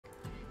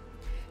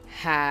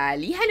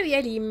Hallihallo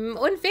ihr Lieben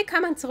und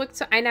willkommen zurück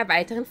zu einer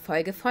weiteren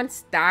Folge von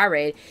Star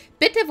Rail.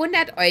 Bitte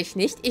wundert euch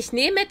nicht, ich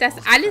nehme das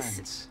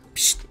alles...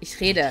 Psst, ich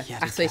rede.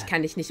 Achso, ich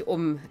kann dich nicht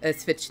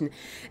switchen.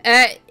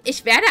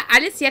 Ich werde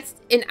alles jetzt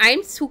in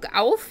einem Zug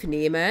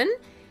aufnehmen,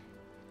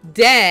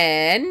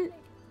 denn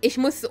ich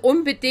muss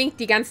unbedingt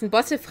die ganzen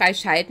Bosse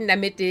freischalten,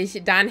 damit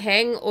ich Dan,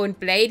 Heng und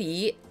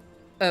Blady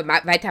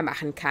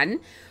weitermachen kann.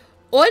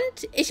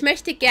 Und ich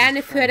möchte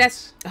gerne für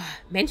das... Oh,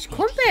 Mensch,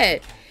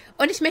 Kumpel!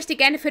 Und ich möchte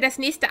gerne für das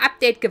nächste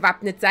Update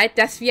gewappnet sein,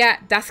 dass wir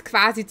das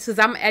quasi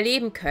zusammen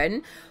erleben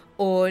können.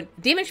 Und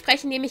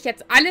dementsprechend nehme ich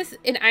jetzt alles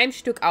in einem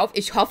Stück auf.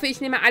 Ich hoffe, ich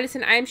nehme alles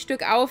in einem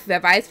Stück auf.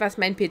 Wer weiß, was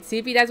mein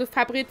PC wieder so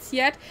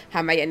fabriziert.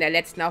 Haben wir ja in der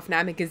letzten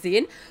Aufnahme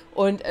gesehen.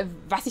 Und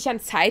was ich an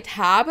Zeit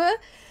habe.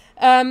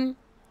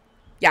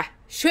 Ja,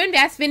 schön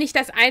wäre es, wenn ich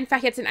das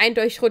einfach jetzt in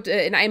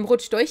einem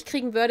Rutsch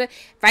durchkriegen würde.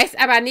 Weiß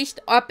aber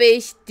nicht, ob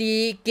ich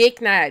die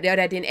Gegner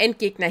oder den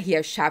Endgegner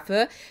hier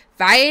schaffe.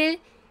 Weil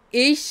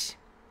ich...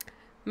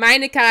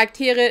 meine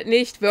Charaktere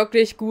nicht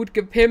wirklich gut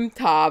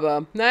gepimpt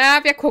habe.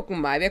 Naja, wir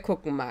gucken mal, wir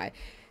gucken mal.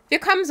 Wir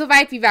kommen so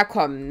weit, wie wir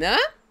kommen, ne?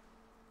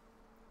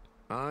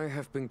 I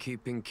have been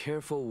keeping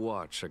careful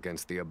watch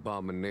against the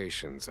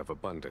abominations of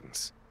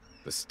abundance,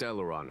 the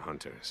Stellaron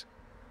hunters,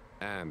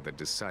 and the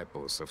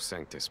disciples of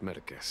Sanctus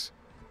Medicus.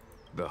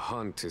 The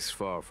hunt is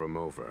far from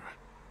over,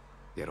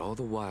 yet all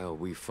the while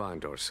we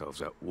find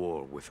ourselves at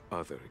war with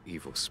other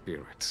evil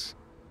spirits.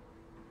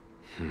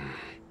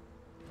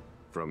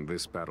 From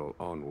this battle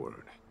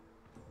onward,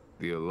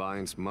 the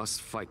Alliance must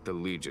fight the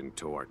Legion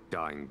to our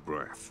dying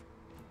breath.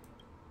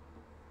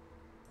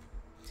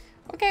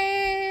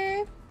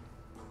 Okay.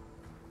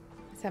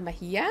 Was haben wir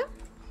hier?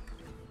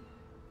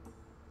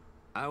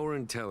 Our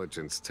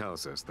intelligence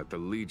tells us that the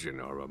Legion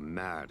are a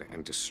mad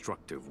and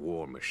destructive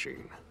war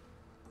machine.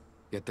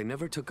 Yet they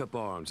never took up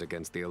arms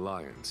against the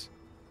Alliance.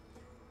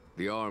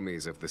 The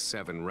armies of the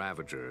Seven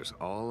Ravagers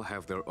all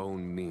have their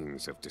own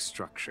means of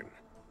destruction.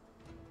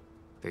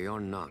 They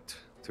are not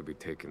to be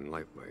taken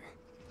lightly.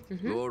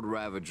 Lord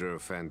Ravager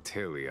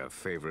Fantalia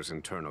favors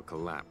internal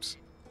collapse,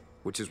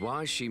 which is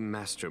why she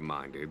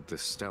masterminded the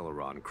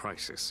Stellaron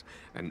crisis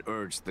and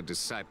urged the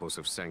disciples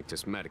of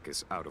Sanctus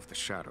Medicus out of the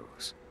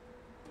shadows.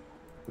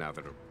 Now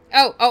that...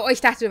 Oh,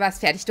 ich dachte, du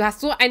warst fertig. Du hast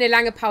so eine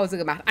lange Pause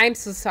gemacht. I'm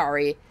so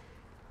sorry.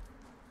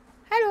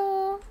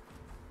 Hallo.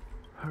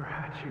 Her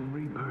hatching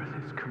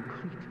rebirth is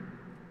complete.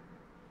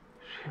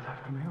 She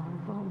left me all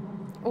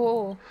alone.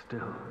 Oh.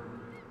 Still,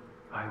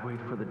 I wait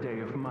for the day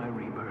of my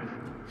rebirth.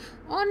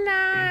 Oh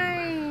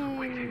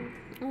nein.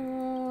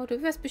 Oh,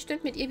 du wirst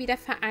bestimmt mit ihr wieder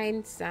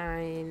vereint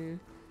sein.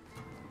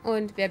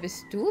 Und wer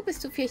bist du?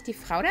 Bist du vielleicht die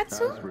Frau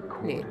dazu?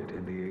 Nee.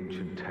 In the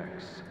ancient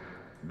texts,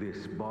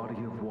 this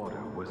body of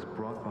water was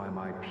brought by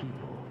my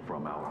people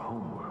from our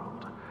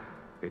homeworld.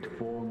 It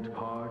formed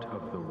part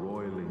of the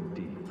roiling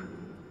deep.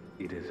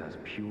 It is as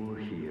pure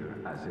here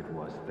as it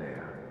was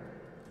there.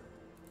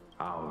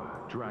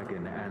 Our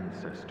dragon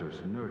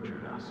ancestors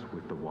nurtured us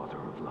with the water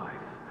of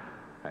life,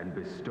 and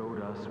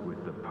bestowed us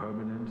with the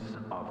permanence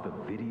of the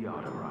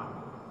Vidyadhara.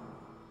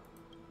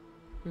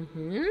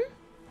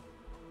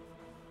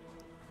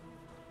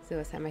 So,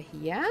 was haben wir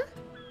hier?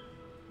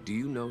 Do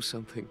you know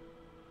something?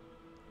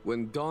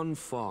 When Don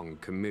Fong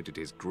committed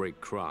his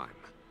great crime,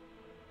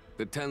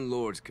 the Ten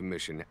Lords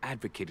Commission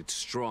advocated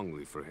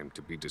strongly for him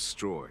to be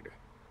destroyed.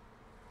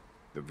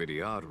 The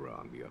Vidyadhara,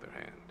 on the other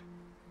hand,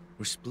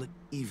 were split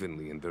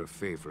evenly in their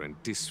favor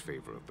and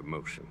disfavor of the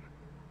motion.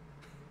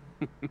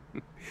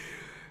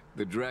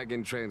 The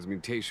dragon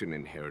transmutation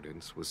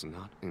inheritance was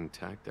not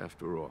intact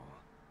after all.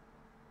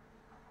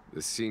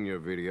 The senior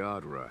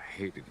Vidyadhara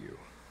hated you,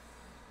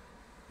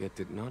 yet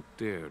did not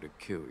dare to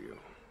kill you.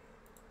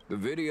 The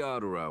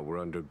Vidyadhara were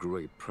under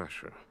great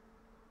pressure.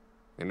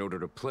 In order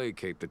to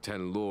placate the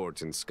Ten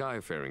Lords and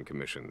Skyfaring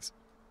Commissions,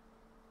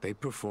 they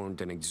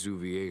performed an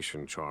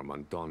exuviation charm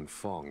on Don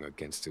Fong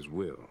against his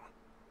will.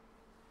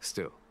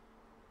 Still,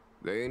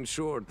 they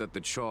ensured that the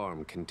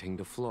charm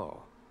contained a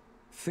flaw,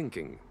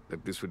 thinking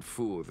that this would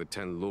fool the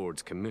Ten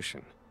Lords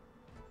Commission.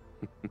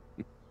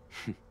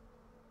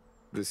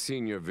 The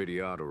senior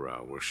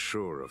Vidyadhara were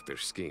sure of their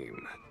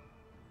scheme.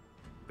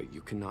 But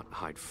you cannot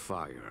hide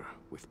fire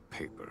with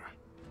paper.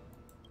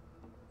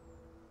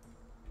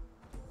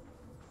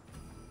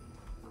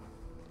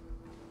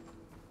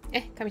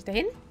 Komm ich da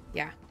hin?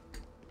 Ja.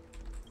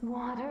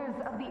 Waters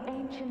of the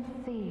ancient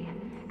sea,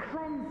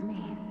 cleanse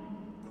me.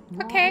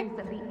 Okay.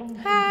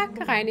 Ha,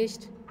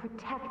 gereinigt.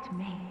 Protect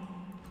me.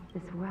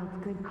 This world's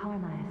good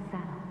karma is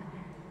settled.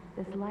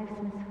 This life's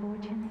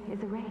misfortune is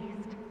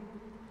erased.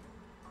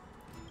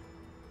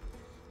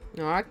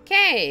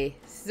 Okay.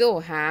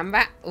 So, haben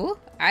wir...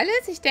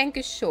 alles? Ich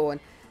denke schon.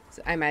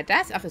 So, einmal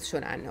das. Ach, ist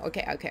schon an.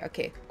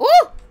 Okay.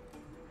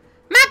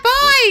 My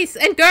boys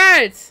and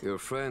girls! Your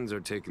friends are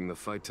taking the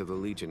fight to the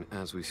Legion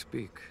as we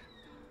speak.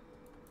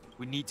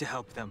 We need to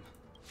help them.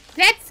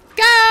 Let's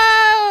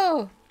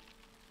go!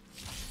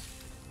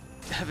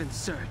 Heaven's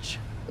Surge.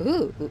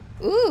 Ooh.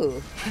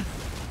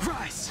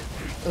 Rise!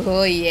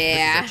 Oh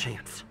yeah.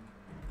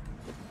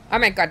 Oh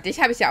mein Gott, dich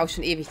habe ich ja auch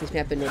schon ewig nicht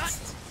mehr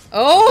benutzt.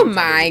 Oh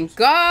mein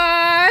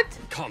Gott.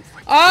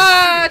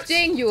 Oh,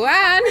 Jing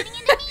Yuan.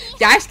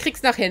 Ja, ich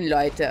krieg's noch hin,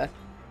 Leute.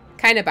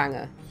 Keine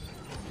Bange.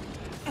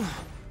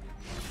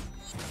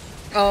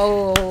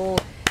 Oh.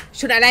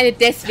 Schon alleine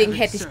deswegen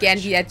hätte ich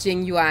gern wieder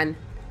Jing Yuan.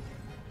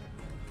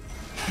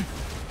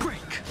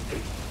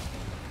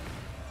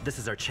 This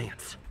is our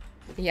chance.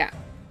 Ja.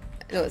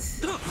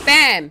 Los.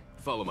 Bam.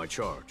 Follow my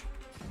charge.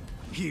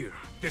 Here,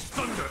 this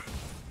thunder.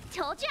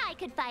 Told you I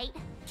could fight.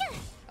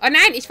 Oh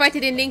nein, ich wollte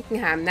den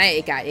linken haben. Naja,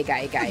 egal.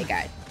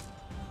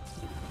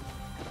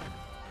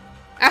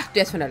 Ach,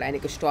 der ist von alleine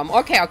gestorben.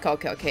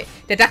 Okay.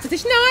 Der dachte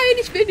sich, nein,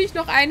 ich will nicht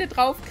noch eine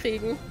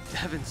draufkriegen.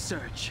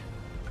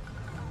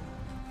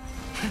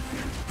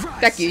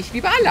 Da gehe ich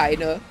lieber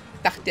alleine.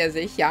 Dachte er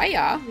sich.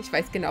 Ja, ich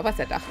weiß genau, was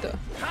er dachte.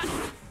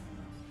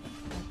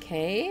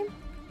 Okay.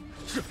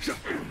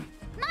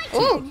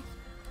 Oh.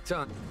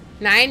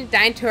 Nein,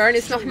 dein Turn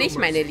ist noch nicht,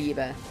 meine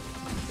Liebe.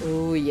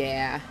 Oh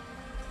yeah.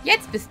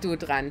 Jetzt bist du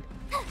dran.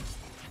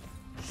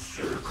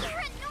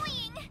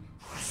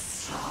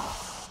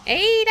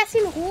 Ey, lass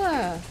ihn in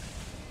Ruhe.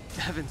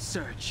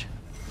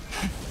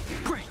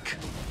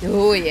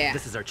 Oh yeah.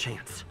 This is our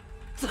chance.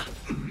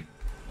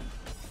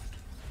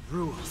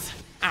 Rules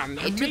are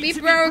made to be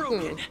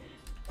broken.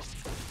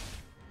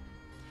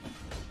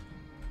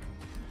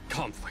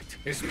 Conflict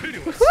is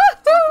pitiless.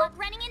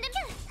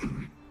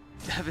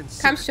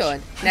 Komm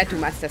schon. Na, du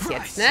machst das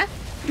jetzt, ne?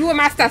 Du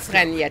machst das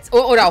Rennen jetzt.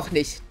 Oh, oder auch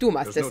nicht. Du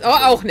machst es. Oh,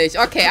 auch nicht.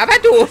 Okay, aber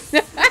du.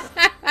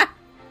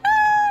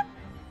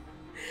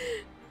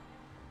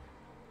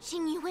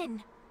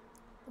 Xingyuan,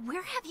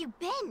 where have you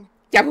been?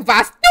 Ja, wo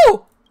warst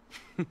du?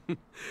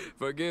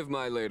 Forgive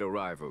my late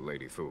arrival,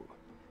 Lady Fu.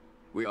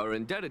 We are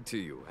indebted to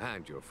you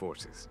and your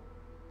forces.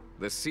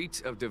 The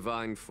seats of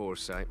divine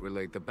foresight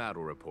relate the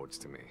battle reports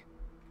to me.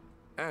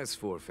 As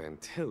for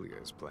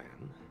Fantilia's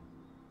plan...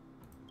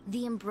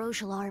 The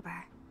Ambrosial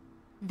Arbor.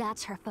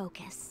 That's her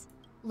focus.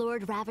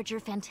 Lord Ravager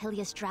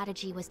Fantilia's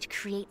strategy was to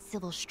create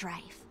civil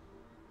strife.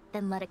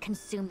 Then let it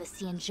consume the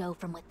Xianzhou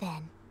from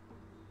within.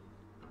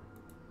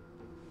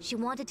 She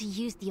wanted to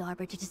use the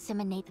Arbor to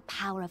disseminate the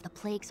power of the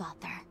Plague's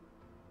Author.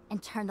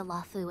 And turn the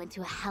Luofu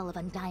into a hell of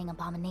undying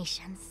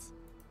abominations.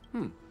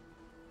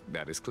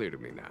 That is clear to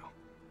me now.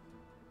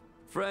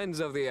 Friends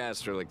of the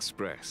Astral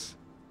Express.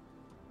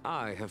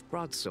 I have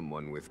brought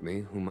someone with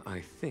me whom I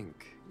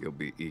think you'll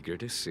be eager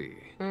to see.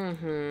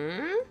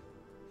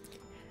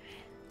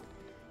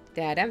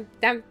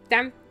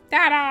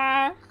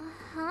 Da-dum-dum-dum-da-da.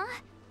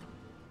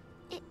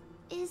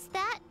 Is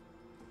that...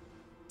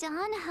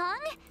 Dan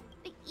Heng?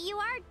 You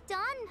are Dan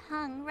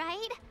Heng,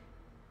 right?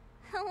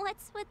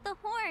 What's with the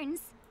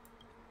horns?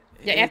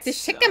 Ja, er hat sich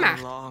schick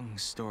gemacht. Long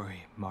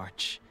story,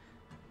 March.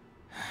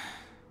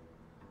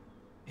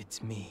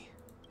 It's me.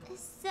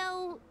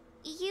 So,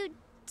 you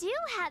do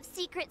have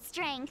secret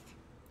strength.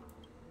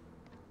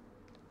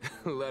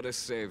 Let us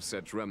save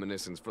such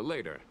reminiscence for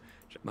later,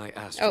 my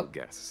astral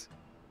guests.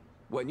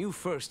 When you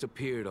first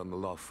appeared on the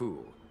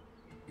Luofu,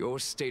 your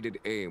stated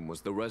aim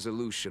was the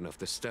resolution of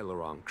the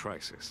Stellaron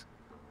crisis.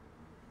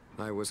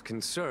 I was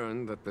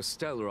concerned that the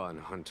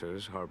Stellaron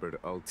hunters harbored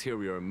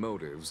ulterior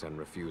motives and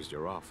refused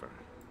your offer.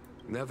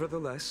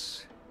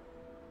 Nevertheless,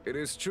 it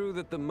is true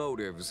that the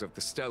motives of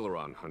the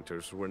Stellaron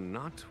hunters were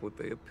not what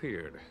they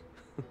appeared.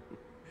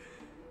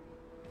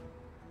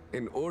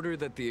 In order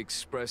that the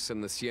Express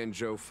and the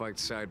Xianzhou fight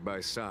side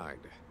by side,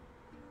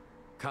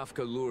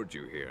 Kafka lured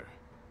you here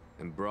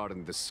and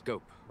broadened the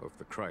scope of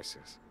the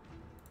crisis.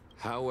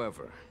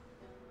 However,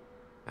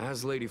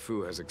 as Lady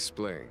Fu has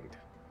explained,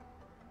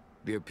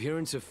 the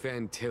appearance of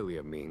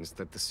Fantilia means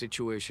that the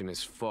situation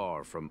is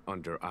far from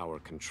under our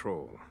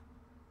control.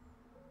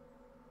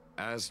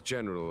 As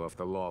General of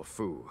the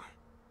Luofu,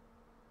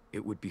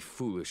 it would be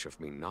foolish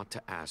of me not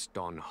to ask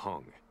Don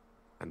Heng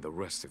and the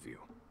rest of you.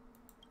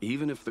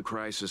 Even if the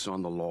crisis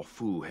on the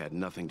Luofu had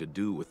nothing to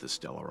do with the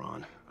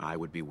Stellaron, I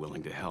would be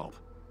willing to help.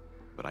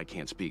 But I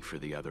can't speak for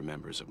the other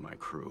members of my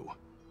crew.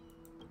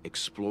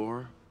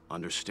 Explore,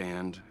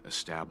 understand,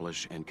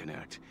 establish, and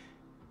connect.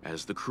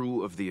 As the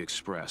crew of the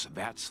Express,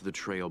 that's the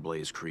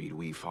Trailblaze creed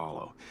we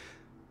follow.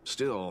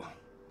 Still,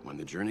 when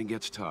the journey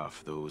gets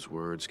tough, those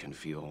words can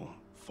feel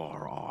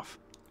far off.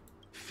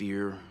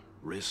 Fear,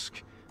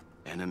 risk,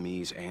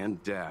 enemies,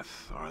 and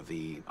death are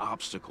the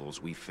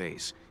obstacles we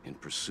face in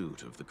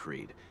pursuit of the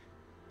creed.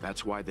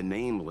 That's why the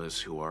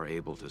nameless who are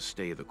able to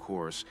stay the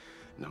course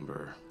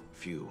number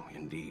few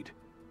indeed.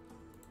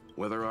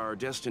 Whether our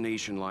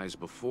destination lies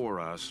before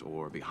us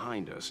or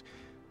behind us,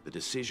 the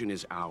decision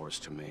is ours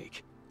to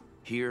make.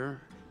 Here,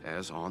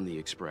 as on the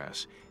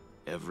Express,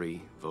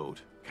 every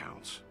vote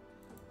counts.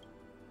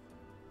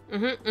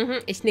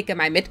 Ich nicke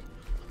mal mit.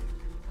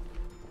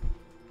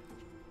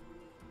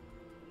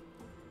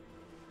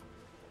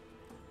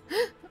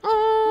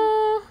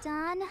 Oh.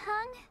 Dan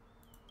Heng?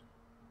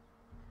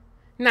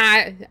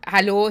 Na,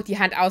 hallo, die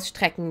Hand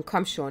ausstrecken,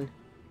 komm schon.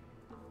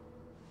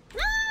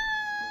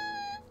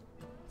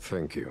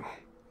 Thank you,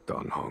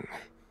 Don Heng.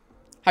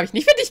 Habe ich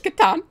nicht für dich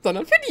getan,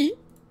 sondern für die.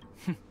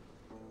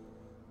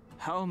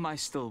 How am I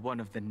still one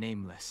of the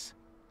nameless?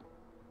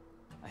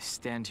 I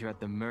stand here at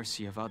the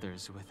mercy of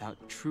others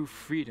without true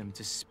freedom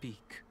to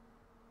speak.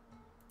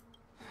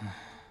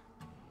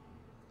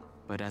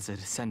 But as a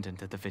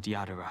descendant of the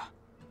Vidyadhara,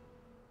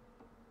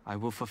 I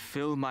will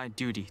fulfill my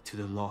duty to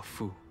the Law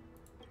Fu.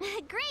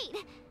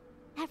 Great!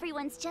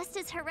 Everyone's just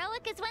as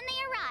heroic as when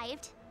they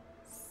arrived.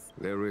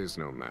 There is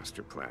no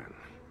master plan,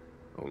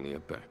 only a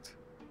bet.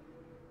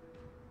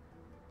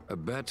 A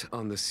bet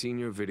on the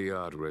senior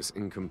Vidyadhara's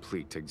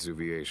incomplete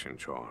exuviation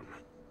charm.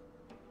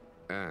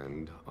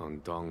 And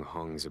on Dong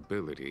Hong's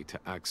ability to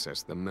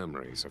access the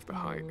memories of the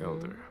High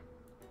Elder.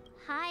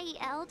 High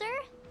Elder?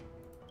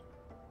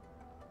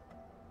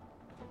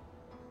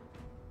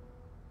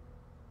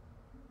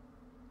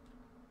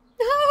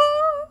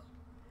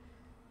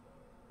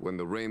 When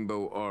the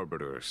Rainbow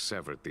Arbiter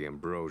severed the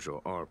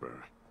Ambrosial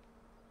Arbor,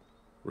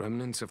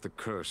 remnants of the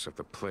curse of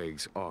the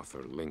plague's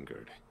author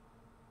lingered.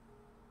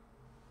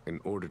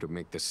 In order to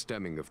make the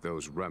stemming of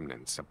those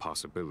remnants a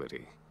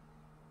possibility,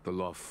 the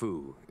Law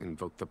Fu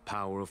invoked the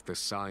power of the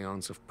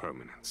Scions of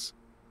Permanence.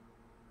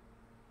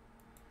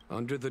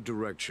 Under the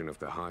direction of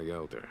the High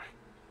Elder,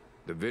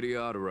 the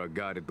Vidyadhara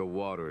guided the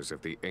waters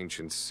of the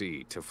ancient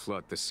sea to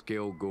flood the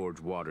Scale Gorge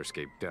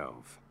waterscape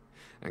delve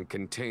and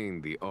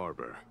contain the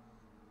Arbor.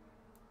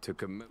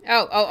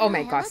 Oh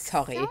mein Gott,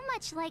 sorry. So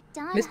much like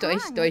Don Müsst ihr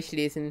euch Hong.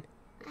 durchlesen.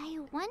 I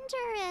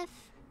wonder if...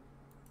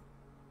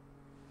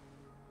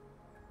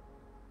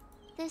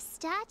 The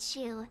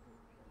statue...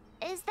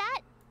 Is that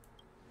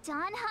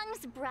Don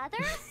Hong's brother?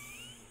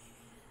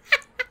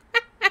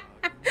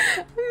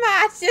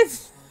 Martin!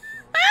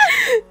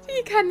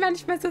 Die kann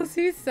manchmal so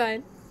süß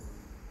sein.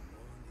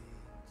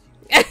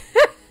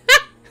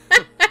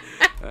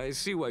 I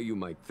see why you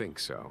might think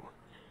so.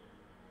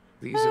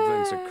 These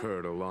events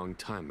occurred a long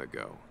time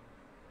ago.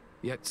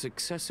 Yet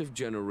successive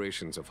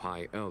generations of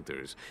High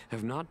Elders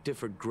have not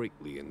differed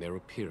greatly in their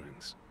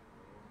appearance.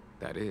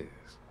 That is,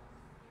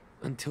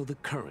 until the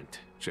current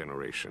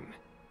generation.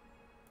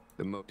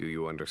 Do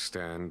you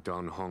understand,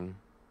 Don Hong?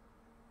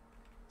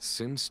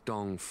 Since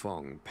Dong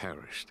Feng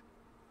perished,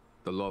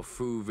 the Law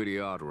Fu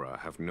Vidyadhara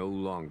have no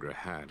longer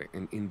had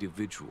an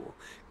individual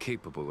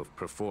capable of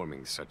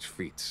performing such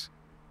feats.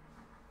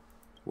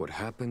 What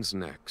happens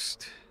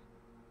next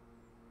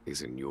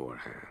is in your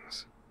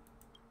hands.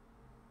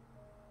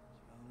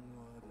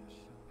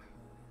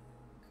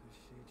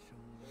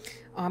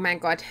 Oh mein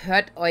Gott,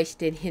 hört euch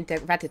den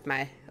Hintergrund... Wartet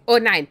mal. Oh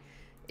nein,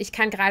 ich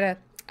kann gerade...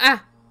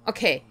 Ah,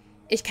 okay.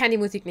 Ich kann die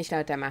Musik nicht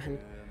lauter machen.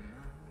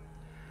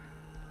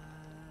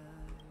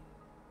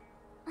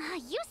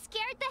 You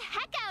scared the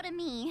heck out of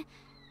me.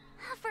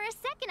 For a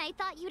second, I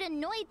thought you'd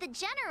annoyed the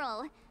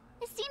general.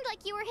 It seemed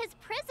like you were his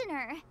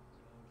prisoner.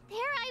 There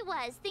I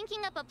was,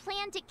 thinking up a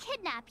plan to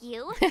kidnap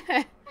you.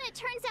 And it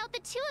turns out the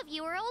two of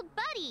you are old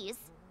buddies.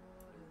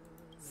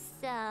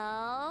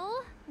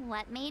 So,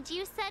 what made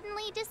you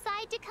suddenly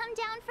decide to come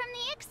down from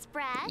the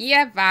express?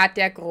 Ihr wart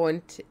der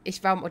Grund.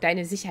 Ich war um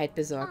deine Sicherheit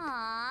besorgt.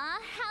 Aw,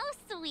 how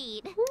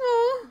sweet.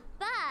 Oh.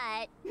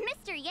 But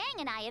Mr. Yang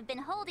and I have been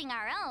holding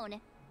our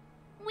own.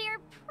 We're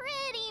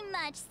pretty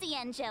much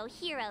Xianzhou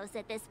heroes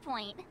at this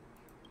point.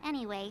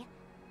 Anyway,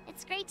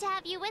 it's great to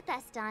have you with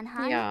us, Don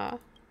Hong. Ja.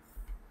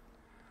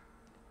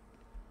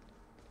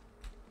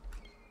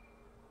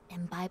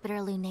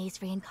 Imbibitor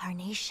Lunay's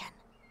reincarnation.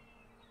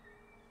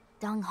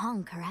 Dong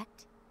Hong,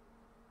 correct?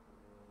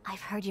 I've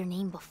heard your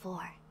name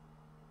before.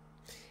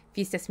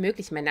 Wie ist das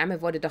möglich? Mein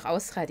Name wurde doch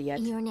ausradiert.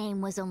 Your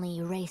name was only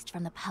erased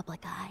from the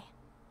public eye.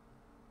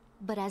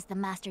 But as the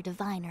Master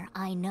Diviner,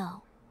 I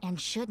know, and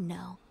should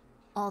know,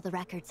 all the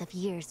records of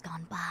years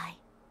gone by.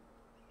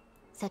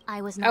 Said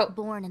I was not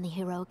born in the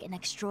heroic and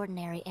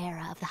extraordinary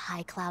era of the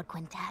High Cloud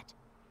Quintet.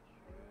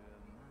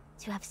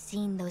 To have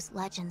seen those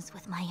legends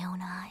with my own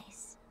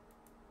eyes.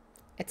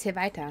 Erzähl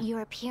weiter.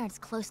 Your appearance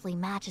closely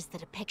matches the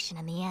depiction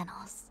in the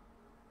annals.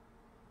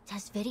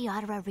 Does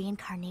Vidyadhara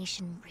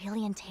reincarnation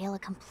really entail a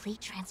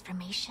complete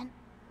transformation?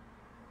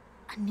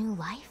 A new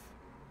life?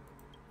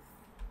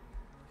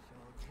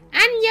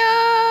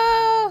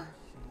 Anjo!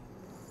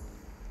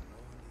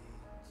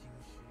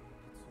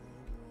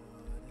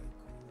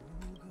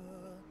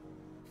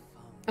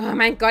 Oh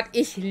mein Gott,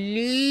 ich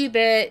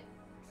liebe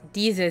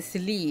dieses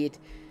Lied.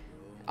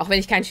 Auch wenn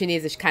ich kein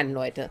Chinesisch kann,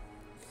 Leute.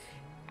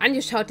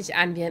 Anjo schaut dich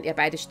an, während ihr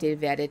beide still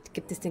werdet.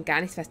 Gibt es denn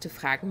gar nichts, was du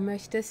fragen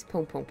möchtest?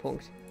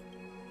 Punkt.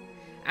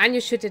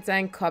 Anjo schüttelt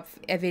seinen Kopf.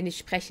 Er will nicht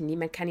sprechen.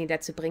 Niemand kann ihn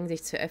dazu bringen,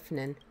 sich zu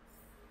öffnen.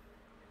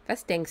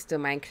 Was denkst du,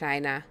 mein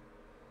Kleiner?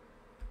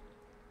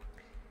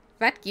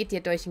 Was geht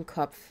dir durch den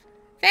Kopf?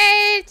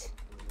 Welt!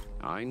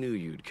 I knew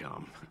you'd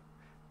come.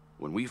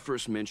 When we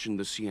first mentioned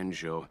the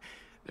Xianzhou,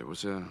 there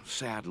was a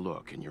sad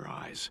look in your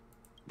eyes.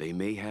 They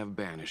may have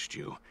banished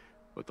you,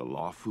 but the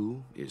Law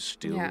Fu is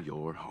still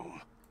your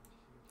home.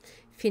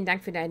 Vielen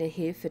Dank für deine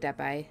Hilfe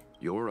dabei.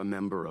 You're a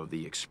member of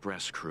the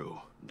Express crew,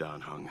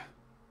 Don Hong.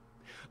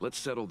 Let's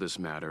settle this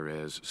matter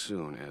as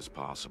soon as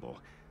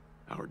possible.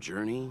 Our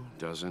journey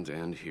doesn't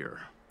end here.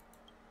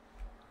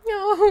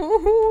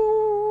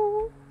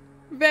 Oh,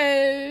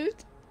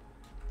 Welt.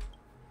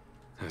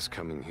 Has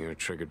coming here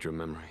triggered your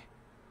memory?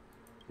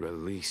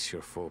 Release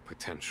your full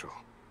potential.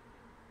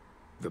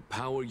 The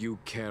power you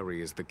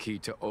carry is the key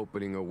to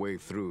opening a way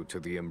through to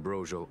the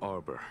ambrosial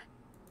arbor.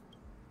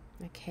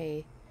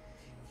 Okay.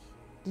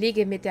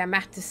 Lege mit der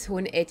Macht des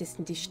Hohen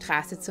Ältesten die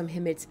Straße zum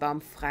Himmelsbaum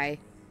frei.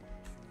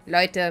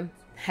 Leute,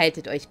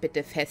 haltet euch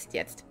bitte fest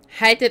jetzt.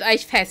 Haltet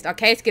euch fest,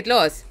 okay? Es geht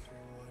los.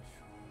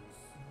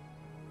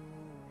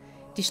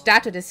 Die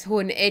Statue des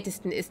Hohen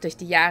Ältesten ist durch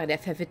die Jahre der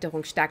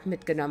Verwitterung stark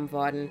mitgenommen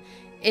worden.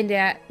 In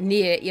der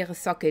Nähe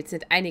ihres Sockels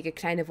sind einige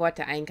kleine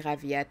Worte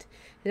eingraviert.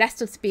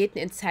 Lasst uns beten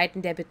in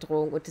Zeiten der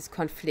Bedrohung und des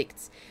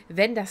Konflikts,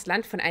 wenn das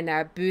Land von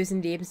einer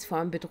bösen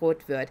Lebensform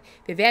bedroht wird.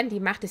 Wir werden die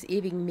Macht des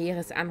ewigen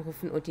Meeres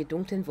anrufen und die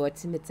dunklen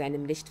Wurzeln mit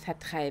seinem Licht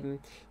vertreiben.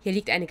 Hier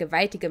liegt eine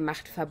gewaltige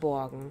Macht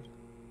verborgen.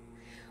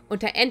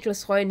 Unter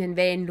endlos rollenden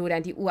Wellen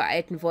lodern die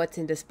uralten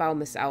Wurzeln des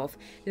Baumes auf.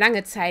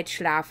 Lange Zeit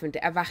schlafend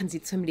erwachen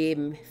sie zum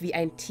Leben, wie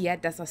ein Tier,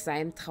 das aus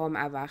seinem Traum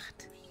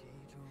erwacht.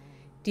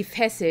 Die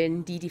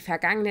Fesseln, die die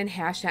vergangenen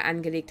Herrscher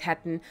angelegt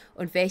hatten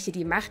und welche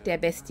die Macht der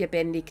Bestie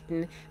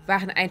bändigten,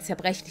 waren ein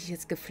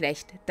zerbrechliches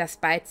Geflecht, das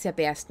bald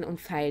zerbersten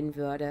und fallen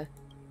würde.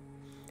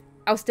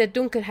 Aus der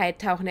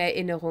Dunkelheit tauchen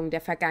Erinnerungen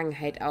der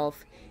Vergangenheit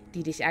auf,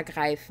 die dich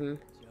ergreifen.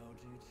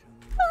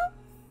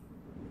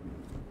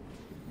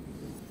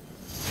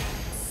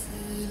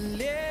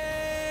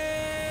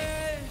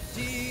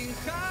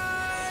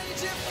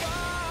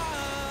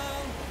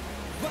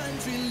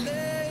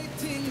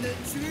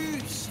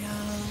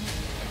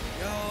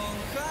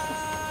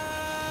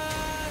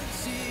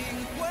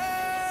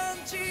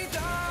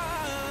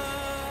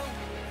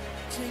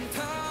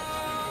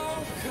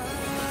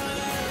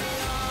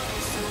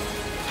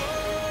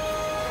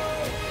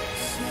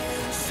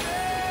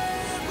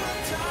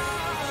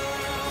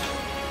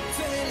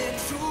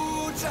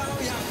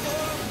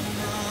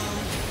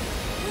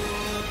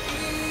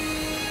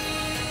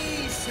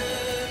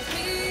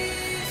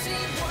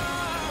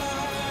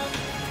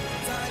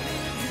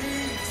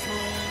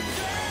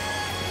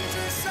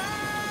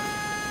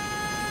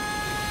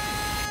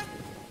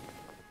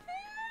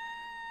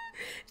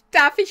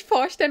 Darf ich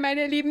vorstellen,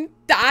 meine Lieben,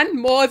 dann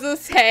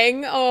Moses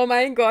Heng. Oh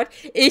mein Gott,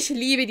 ich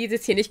liebe diese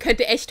Szene. Ich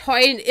könnte echt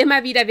heulen.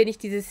 Immer wieder, wenn ich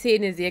diese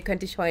Szene sehe,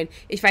 könnte ich heulen.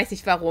 Ich weiß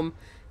nicht warum,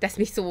 das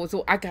mich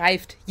so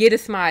ergreift.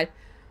 Jedes Mal.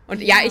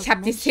 Und ja, ich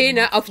habe die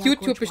Szene auf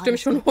YouTube bestimmt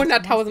schon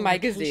 100.000 Mal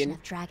gesehen.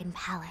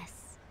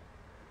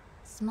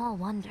 Small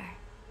wonder.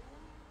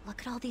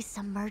 Look at all these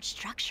submerged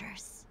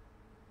structures.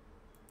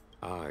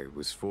 I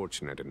was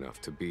fortunate enough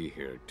to be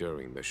here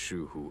during the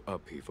Shuhu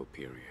upheaval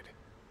period.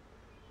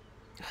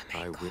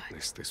 I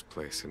witnessed this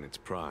place in its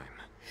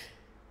prime.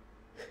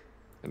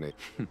 And it...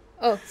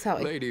 Oh,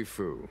 sorry. Lady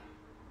Fu.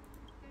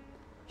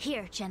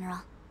 Here, General.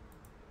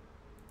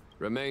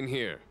 Remain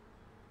here.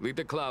 Lead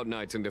the Cloud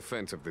Knights in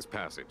defense of this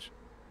passage.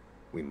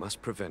 We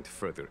must prevent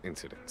further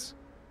incidents.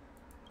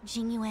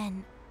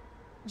 Jingyuan,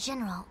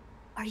 General,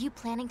 are you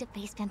planning to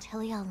face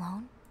Fantilia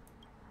alone?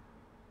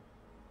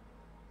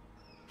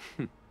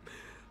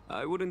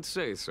 I wouldn't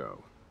say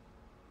so.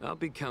 I'll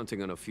be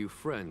counting on a few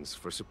friends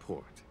for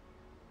support.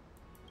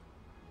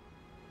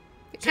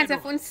 Du kannst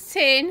auf uns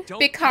zählen,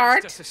 Big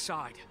Heart. Us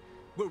aside.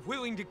 We're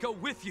willing to go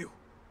with you.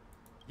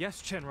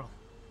 Yes, General.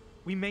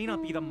 We may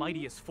not be the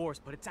mightiest force,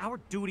 but it's our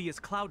duty as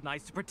Cloud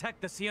Knights to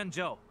protect the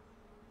Xianzhou.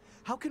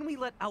 How can we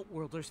let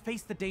Outworlders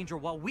face the danger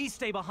while we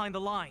stay behind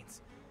the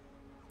lines?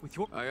 With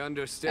your... I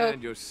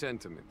understand your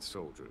sentiments,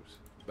 soldiers.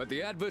 But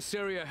the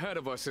adversary ahead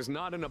of us is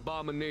not an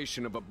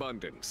abomination of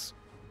abundance.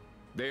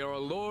 They are a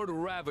Lord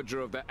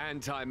Ravager of the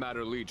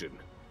Antimatter Legion.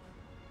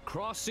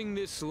 Crossing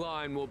this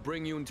line will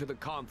bring you into the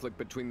conflict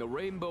between the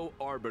Rainbow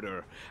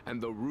Arbiter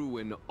and the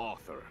Ruin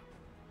Author.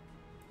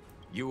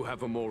 You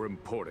have a more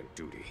important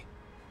duty.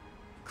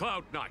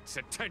 Cloud Knights,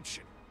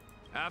 attention!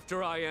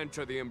 After I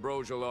enter the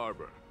Ambrosial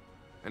Arbor,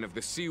 and if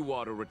the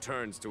seawater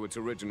returns to its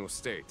original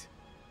state,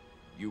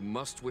 you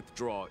must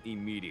withdraw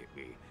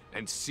immediately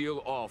and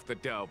seal off the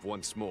delve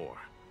once more.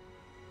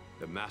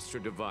 The Master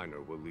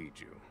Diviner will lead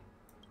you.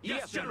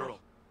 Yes, General!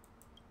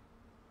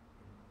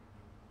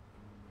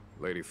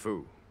 Lady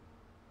Fu,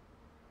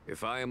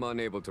 if I am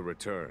unable to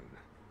return,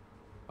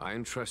 I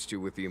entrust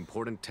you with the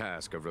important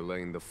task of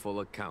relaying the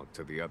full account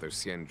to the other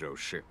Xianzhou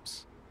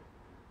ships.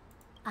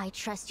 I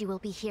trust you will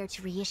be here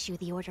to reissue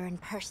the order in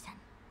person.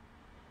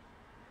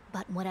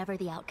 But whatever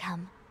the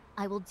outcome,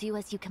 I will do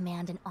as you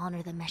command and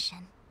honor the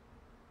mission.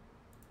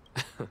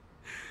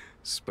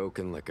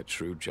 Spoken like a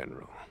true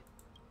general.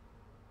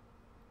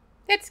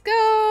 Let's go!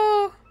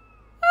 Oh,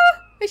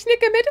 ich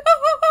nicke mit.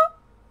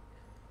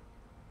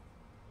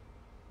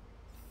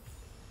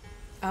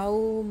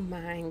 Oh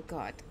mein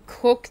Gott.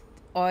 Guckt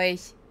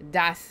euch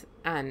das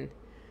an.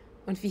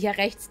 Und wie hier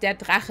rechts der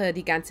Drache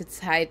die ganze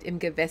Zeit im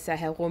Gewässer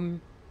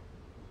herum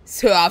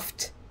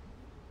surft.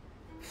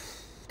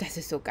 Das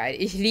ist so geil.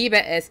 Ich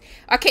liebe es.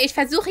 Okay, ich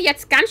versuche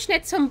jetzt ganz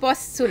schnell zum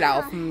Boss zu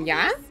laufen,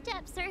 ja?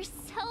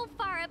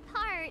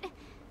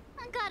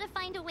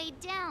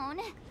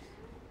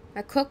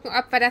 Mal gucken,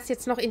 ob wir das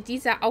jetzt noch in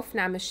dieser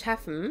Aufnahme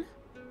schaffen.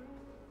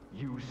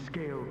 Use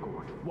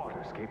scale-gorged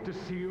waterscape to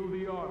seal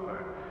the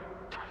arbor.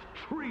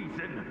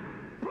 Treason!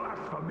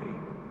 Blasphemy!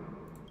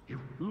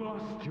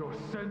 Lost your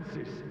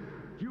senses.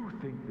 You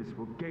think this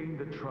will gain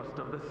the trust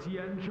of the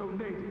Xianzhou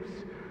natives.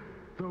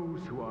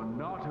 Those who are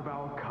not of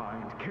our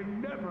kind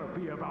can never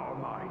be of our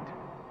mind.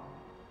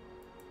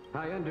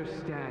 I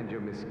understand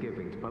your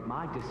misgivings, but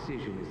my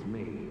decision is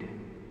made.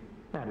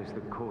 That is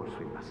the course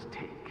we must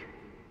take.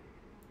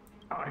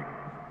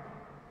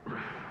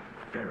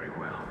 Very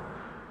well.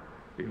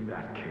 In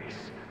that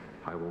case,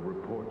 I will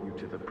report you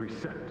to the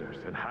preceptors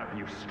and have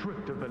you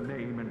stripped of the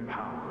name and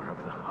power of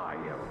the High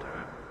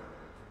Elder.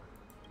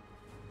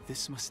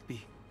 This must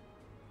be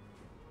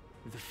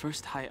the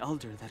first High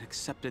Elder that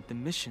accepted the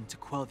mission to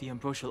quell the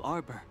Ambrosial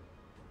Arbor.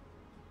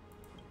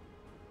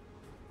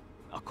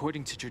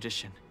 According to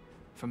tradition,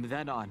 from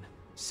then on,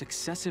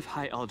 successive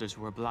High Elders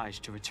were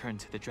obliged to return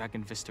to the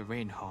Dragon Vista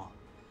Rain Hall.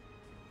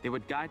 They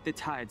would guide the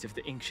tides of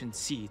the ancient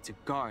sea to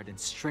guard and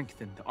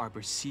strengthen the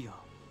Arbor's seal.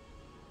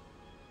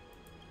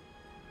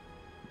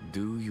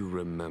 Do you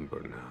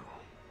remember now?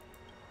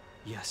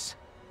 Yes.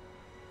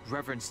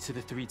 Reverence to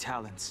the three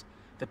talents,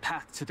 the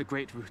path to the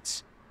great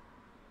roots.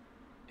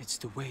 It's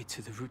the way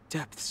to the root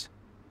depths.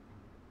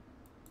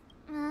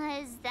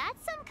 Is that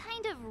some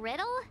kind of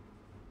riddle?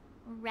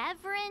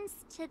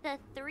 Reverence to the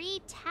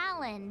three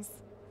talons.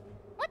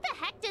 What the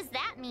heck does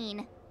that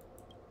mean?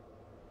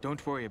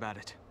 Don't worry about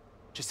it.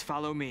 Just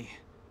follow me.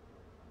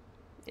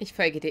 Ich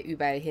folge dir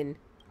überall hin.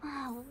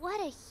 Oh,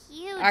 what a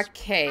huge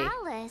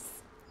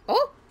palace.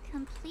 Oh!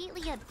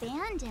 Completely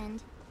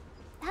abandoned.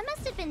 That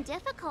must have been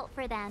difficult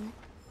for them.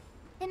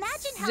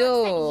 Imagine how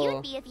upset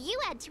you'd be if you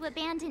had to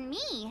abandon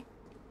me.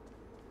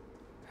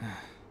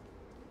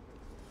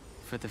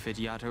 For the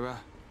Vidyadhara,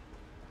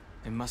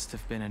 it must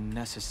have been a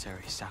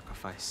necessary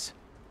sacrifice.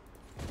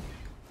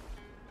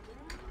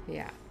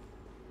 Ja.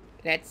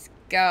 Let's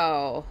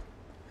go.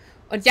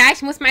 Und ja,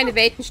 ich muss meine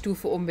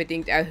Weltenstufe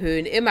unbedingt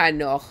erhöhen. Immer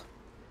noch.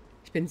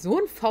 Ich bin so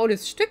ein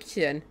faules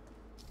Stückchen.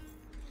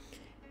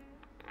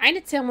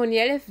 Eine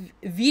zeremonielle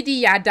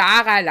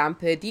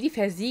Vidyadhara-Lampe, die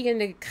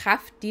versiegelnde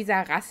Kraft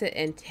dieser Rasse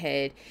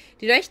enthält.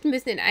 Die Leuchten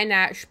müssen in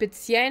einer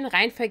speziellen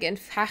Reihenfolge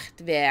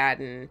entfacht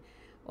werden,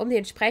 um die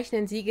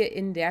entsprechenden Siegel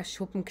in der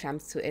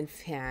Schuppenklamm zu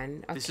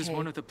entfernen. Okay. This is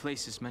one of the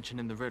places mentioned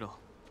in the riddle.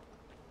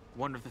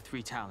 One of the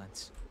three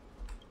talents.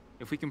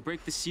 If we can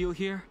break the seal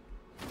here,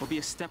 we'll be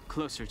a step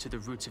closer to the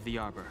roots of the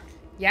arbor.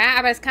 Ja,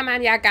 aber das kann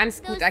man ja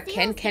ganz gut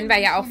erkennen. Kennen wir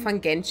ja auch von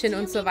Genshin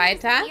und so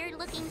weiter.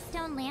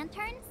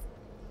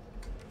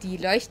 Die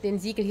leuchtenden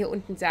Siegel hier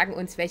unten sagen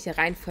uns, welche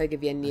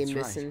Reihenfolge wir nehmen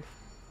müssen.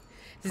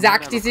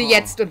 Sagte sie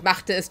jetzt und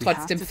machte es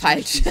trotzdem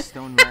falsch.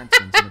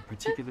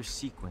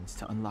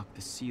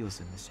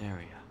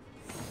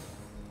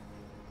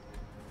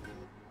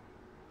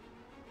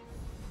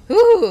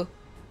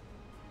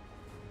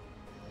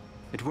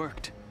 It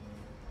worked.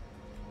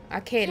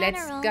 Okay,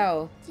 let's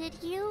go. Did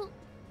you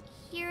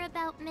hear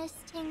about Miss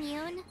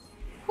Tingyun?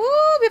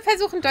 Wir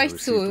versuchen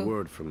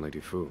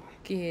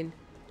durchzugehen.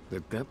 The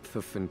depth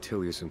of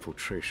Fentilia's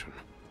infiltration,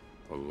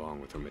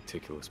 along with her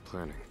meticulous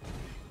planning,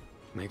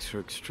 makes her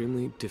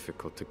extremely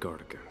difficult to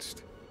guard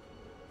against.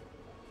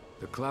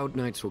 The Cloud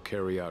Knights will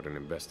carry out an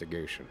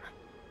investigation,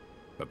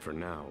 but for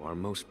now, our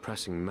most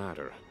pressing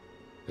matter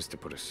is to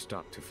put a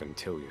stop to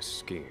Fentilia's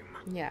scheme.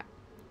 Ja.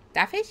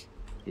 Darf ich?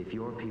 If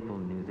your people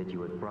knew that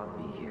you had brought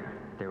me here,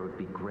 there would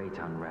be great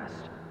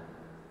unrest.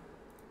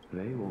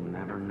 They will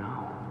never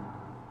know.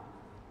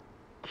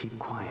 Keep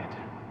quiet,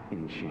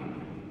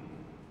 Inxing.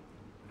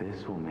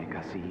 This will make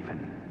us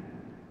even.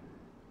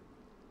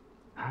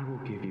 I will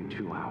give you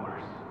 2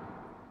 hours.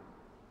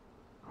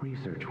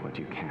 Research what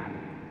you can.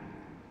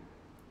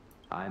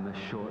 I'm a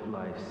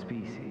short-lived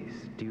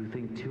species. Do you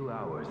think 2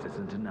 hours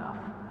isn't enough?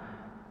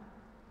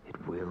 It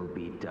will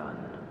be done.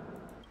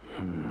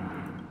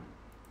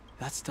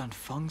 That's Dun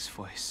Feng's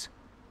voice.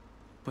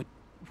 But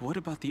what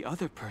about the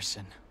other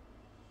person?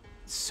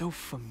 It's so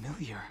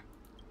familiar.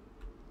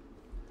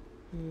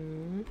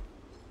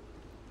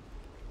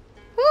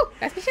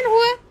 Lass mich in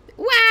Ruhe.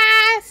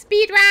 Wow,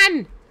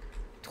 Speedrun.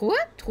 Truhe,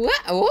 Truhe.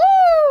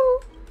 Oh.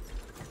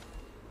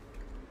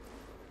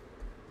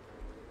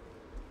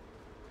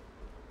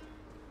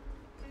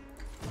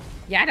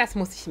 Ja, das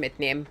muss ich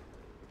mitnehmen.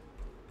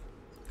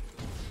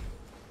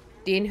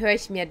 Den höre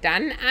ich mir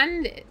dann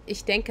an.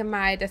 Ich denke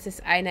mal, das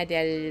ist einer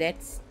der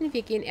letzten.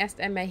 Wir gehen erst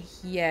einmal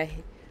hier.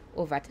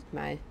 Oh, wartet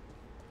mal.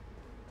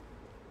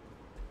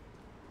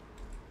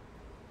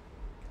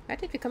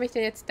 Wartet, wie komme ich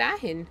denn jetzt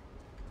dahin?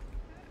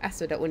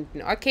 Achso, da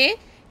unten. Okay.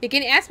 Wir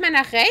gehen erstmal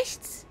nach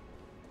rechts.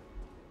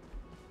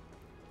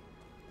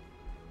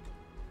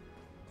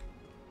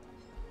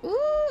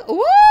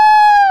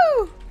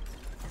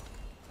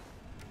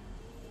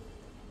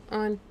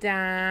 Und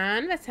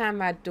dann, was haben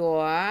wir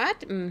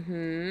dort?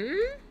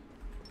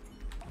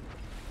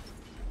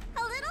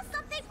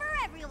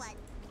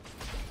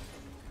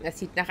 Das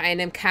sieht nach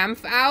einem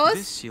Kampf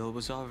aus.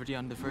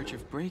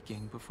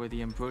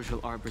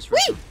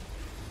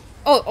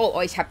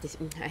 Oh, ich hab dich.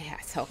 Naja,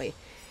 sorry.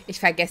 Ich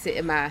vergesse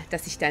immer,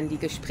 dass ich dann die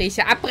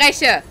Gespräche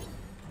abbreche.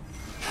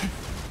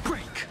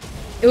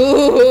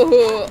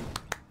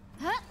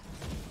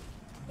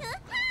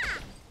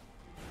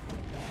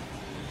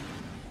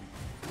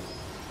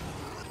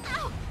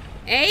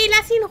 Ey,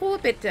 lass ihn in Ruhe,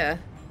 bitte.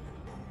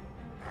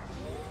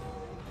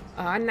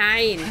 Oh,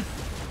 nein.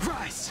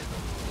 Rise!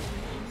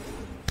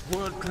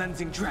 World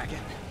cleansing dragon.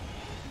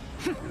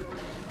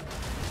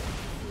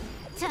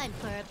 Time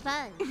for a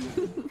fun.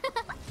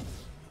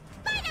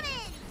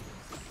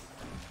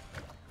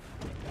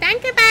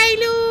 Danke,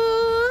 Bailu.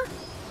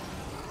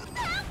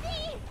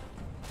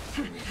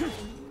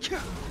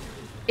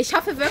 Ich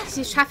hoffe wirklich,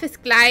 ich schaffe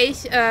es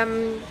gleich,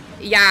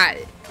 ja,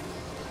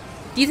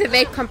 diese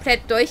Welt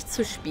komplett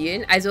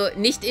durchzuspielen. Also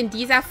nicht in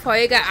dieser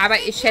Folge, aber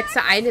ich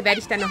schätze, eine werde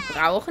ich dann noch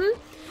brauchen.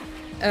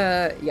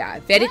 Ja,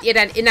 werdet ihr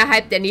dann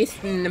innerhalb der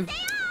nächsten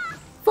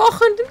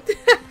Wochen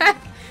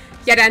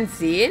ja dann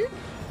sehen.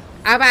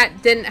 Aber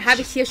dann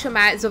habe ich hier schon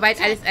mal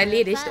soweit alles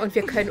erledigt und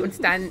wir können uns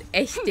dann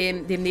echt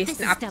dem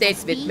nächsten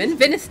Update widmen,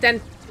 wenn es dann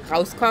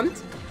rauskommt.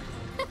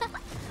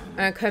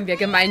 Dann können wir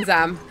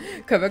gemeinsam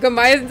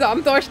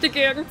durch die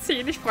Gegend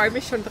ziehen. Ich freue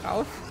mich schon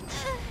drauf.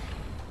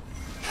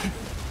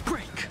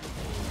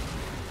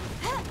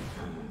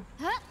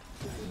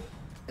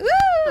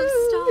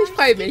 Ich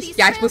freue mich.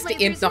 Ja, ich musste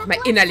eben noch mal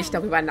innerlich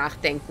darüber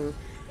nachdenken.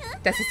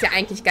 Dass es ja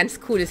eigentlich ganz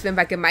cool ist, wenn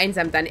wir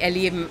gemeinsam dann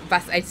erleben,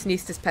 was als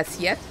nächstes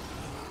passiert.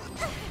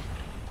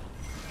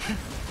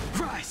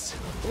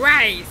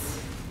 Rise!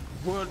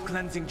 World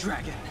cleansing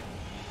dragon.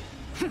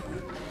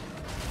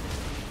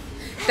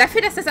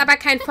 Dafür, dass das aber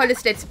kein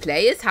volles Let's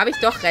Play ist, habe ich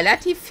doch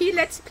relativ viel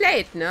Let's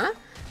Played, ne?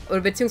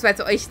 Oder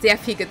beziehungsweise euch sehr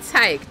viel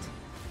gezeigt.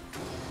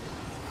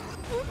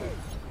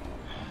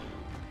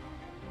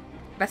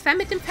 Was war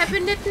mit dem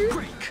Verbündeten?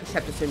 Ich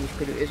habe das ja nicht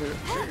gelesen.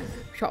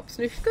 Ich hab's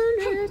nicht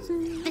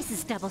gelesen. This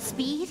is double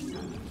speed.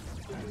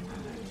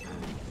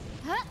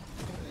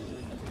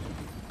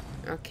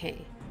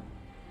 Okay.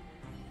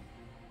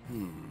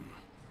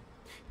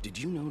 Did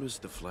you notice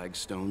the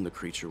flagstone the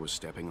creature was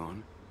stepping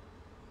on?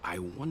 I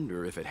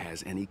wonder if it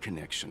has any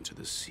connection to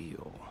the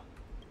seal.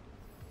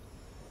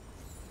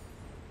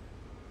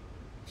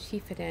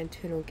 Schiefe der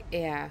Enthüllung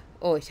R.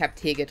 Oh, ich habe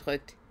T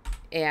gedrückt.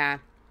 R.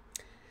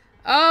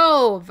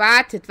 Oh,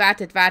 wartet.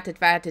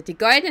 Die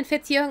goldenen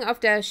Verzierungen auf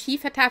der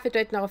Schiefertafel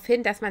deuten darauf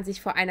hin, dass man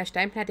sich vor einer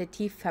Steinplatte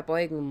tief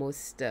verbeugen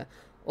musste,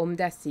 um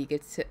das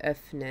Siegel zu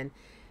öffnen.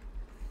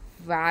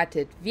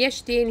 Wartet, wir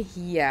stehen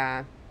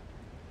hier.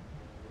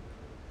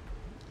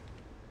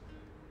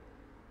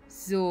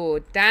 So,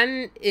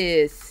 dann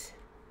ist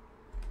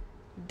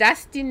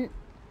das die...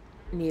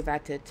 Nee,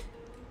 wartet.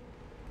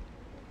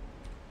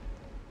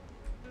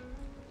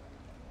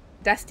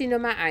 Das die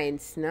Nummer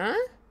 1, ne?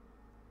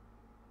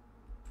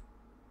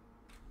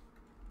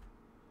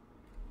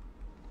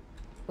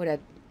 Oder...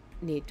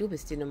 Nee, du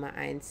bist die Nummer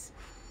 1.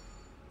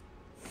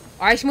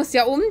 Oh, ich muss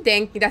ja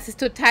umdenken. Das ist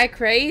total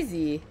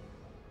crazy.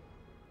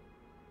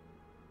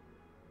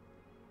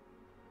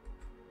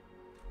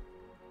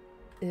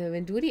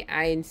 Wenn du die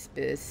 1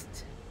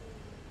 bist,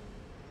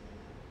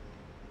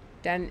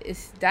 dann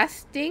ist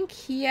das Ding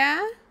hier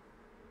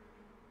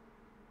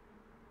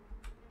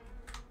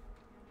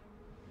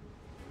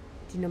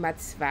die Nummer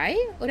 2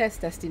 oder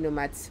ist das die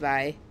Nummer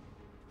 2?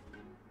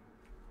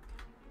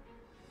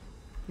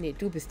 Nee,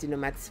 du bist die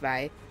Nummer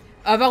 2.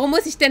 Aber warum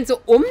muss ich denn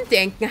so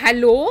umdenken?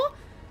 Hallo?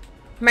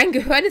 Mein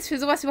Gehirn ist für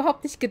sowas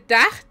überhaupt nicht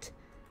gedacht.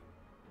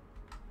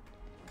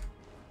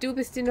 Du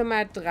bist die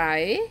Nummer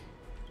 3.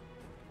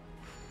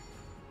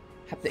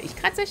 Hab nur ich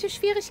gerade solche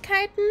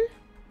Schwierigkeiten?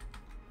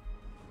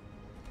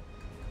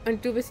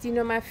 Und du bist die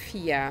Nummer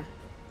 4.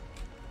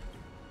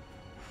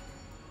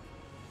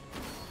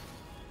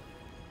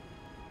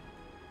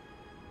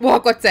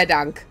 Boah, Gott sei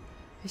Dank.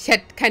 Ich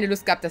hätte keine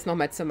Lust gehabt, das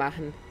nochmal zu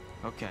machen.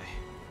 Okay.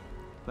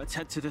 Let's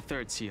head to the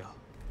third seal.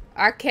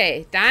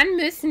 Okay, dann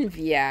müssen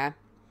wir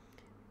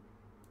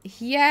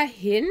hier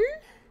hin.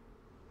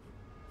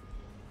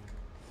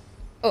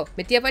 Oh,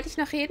 mit dir wollte ich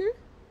noch reden?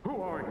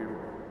 Who are you?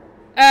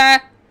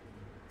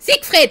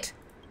 Siegfried!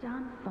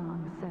 John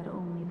Fong said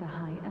only the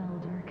High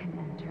Elder can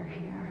enter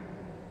here.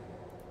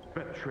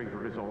 That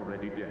traitor is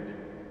already dead.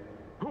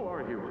 Who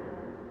are you?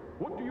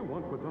 What do you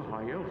want with the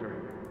High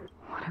Elder?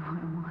 What do I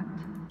want?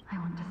 I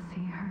want to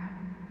see her.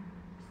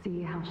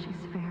 See how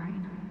she's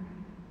faring.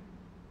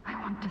 I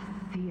want to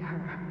see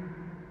her.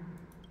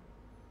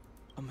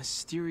 A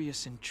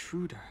mysterious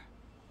intruder.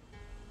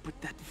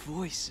 But that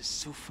voice is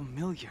so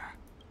familiar.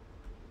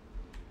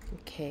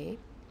 Okay.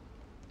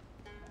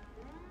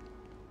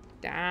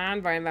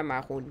 Dann wollen wir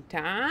mal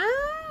runter.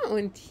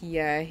 Und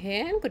hier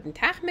hin. Guten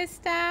Tag,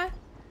 Mister.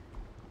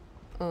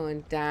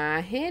 Und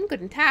dahin.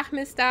 Guten Tag,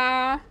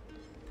 Mister.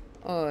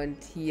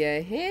 Und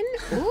hier hin.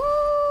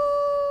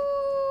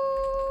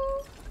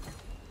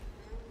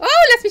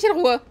 Oh, lass mich in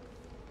Ruhe.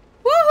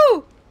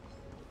 Wuhu.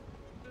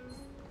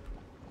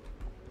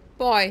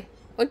 Boy.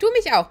 Und du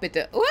mich auch,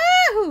 bitte.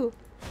 Wuhu.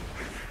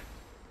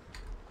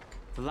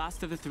 The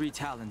last of the 3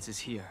 talons is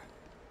here.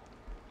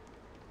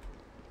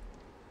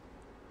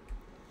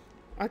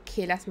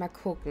 Okay, lass mal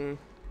gucken.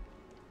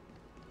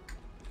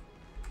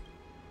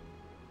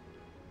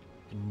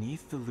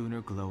 Beneath the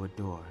lunar glow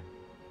adorned,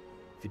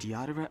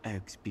 Vidyadhara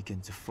eggs begin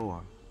to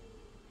form,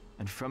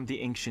 and from the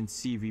ancient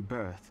sea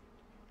rebirth,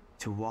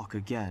 to walk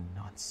again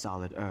on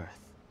solid earth.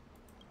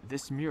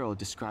 This mural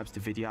describes the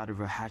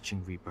Vidyadhara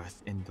hatching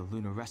rebirth in the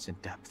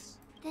luminescent depths.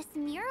 This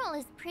mural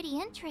is pretty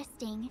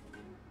interesting.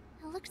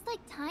 It looks like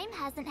time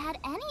hasn't had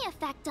any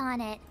effect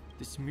on it.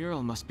 This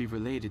mural must be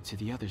related to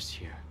the others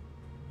here.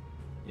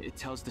 It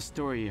tells the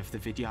story of the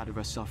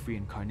Vidyadhara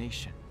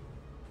self-reincarnation.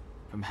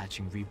 From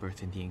hatching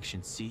rebirth in the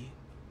ancient sea,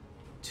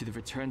 to the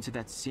return to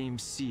that same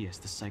sea as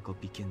the cycle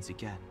begins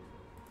again.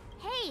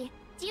 Hey,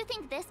 do you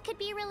think this could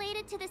be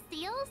related to the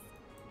seals?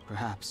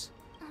 Perhaps.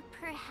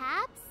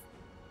 Perhaps?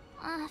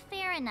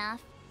 Fair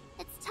enough.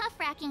 It's tough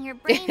racking your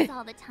brains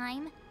all the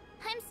time.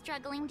 I'm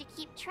struggling to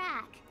keep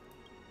track.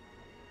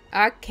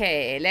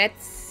 Okay,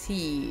 let's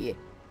see.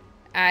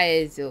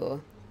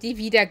 Also, die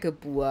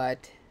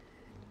Wiedergeburt.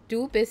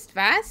 Du bist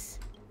was?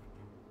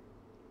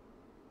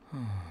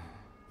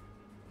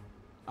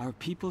 Our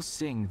people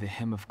sing the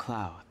hymn of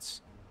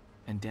clouds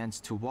and dance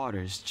to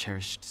water's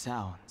cherished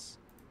sounds.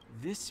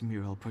 This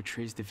mural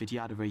portrays the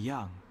Vidyadhara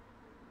young.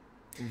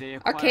 They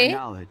acquire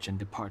knowledge and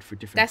depart for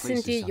different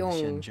places on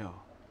the Xianzhou,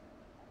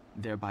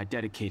 thereby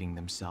dedicating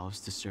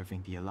themselves to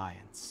serving the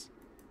Alliance.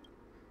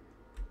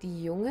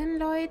 Die jungen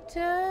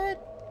Leute,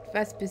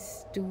 was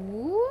bist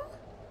du?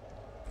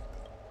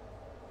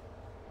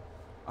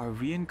 Our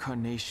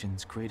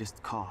reincarnation's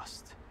greatest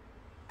cost,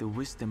 the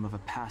wisdom of a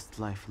past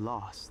life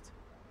lost,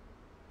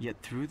 yet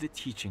through the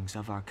teachings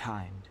of our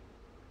kind,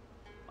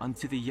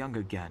 unto the young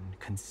again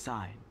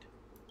consigned.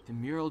 The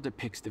mural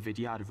depicts the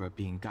Vidyadhara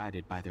being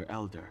guided by their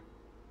elder,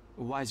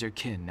 wiser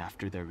kin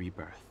after their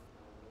rebirth.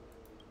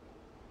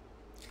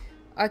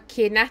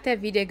 Okay, nach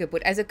der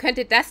Wiedergeburt. Also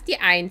könnte das die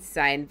 1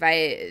 sein,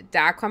 weil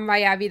da kommen wir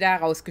ja wieder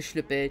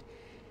rausgeschlüppelt.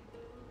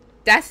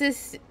 Das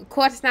ist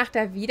kurz nach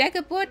der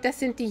Wiedergeburt, das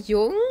sind die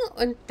Jungen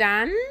und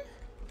dann...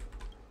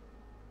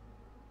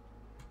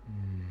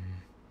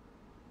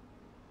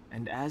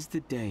 And as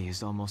the day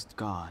is almost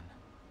gone,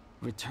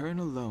 return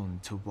alone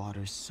to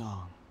water's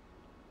song.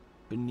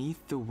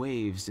 Beneath the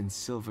waves in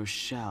silver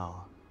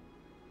shell,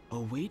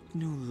 await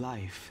new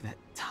life that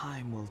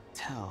time will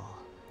tell.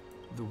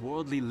 The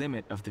worldly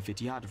limit of the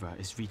Vidyadhara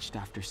is reached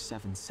after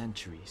 7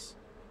 centuries.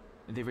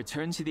 They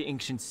return to the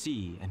ancient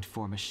sea and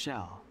form a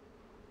shell,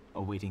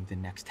 awaiting the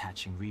next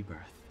hatching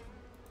rebirth.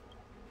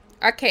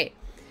 Okay,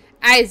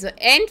 also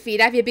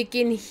entweder wir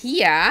beginnen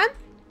hier,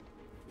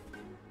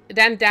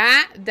 dann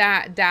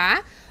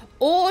da,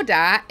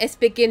 oder es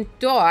beginnt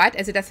dort,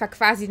 also das war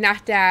quasi nach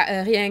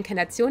der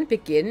Reinkarnation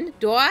Beginn,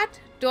 dort.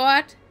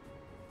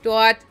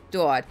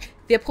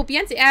 Wir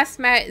probieren es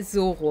erstmal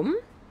so rum.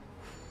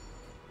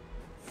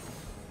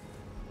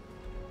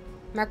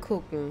 Mal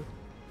gucken.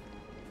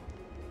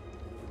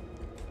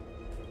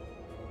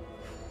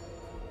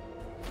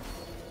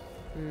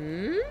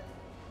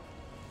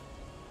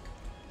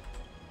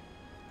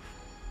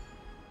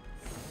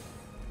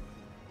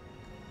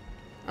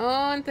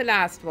 Und the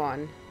last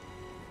one.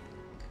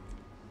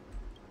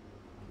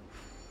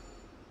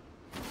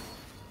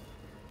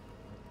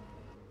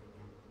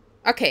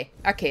 Okay,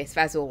 es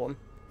war so rum.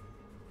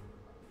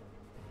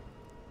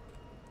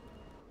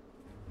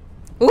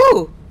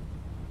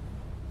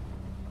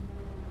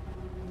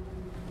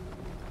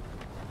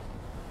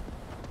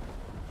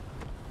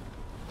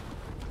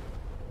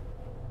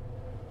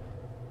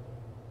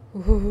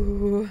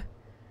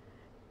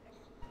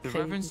 The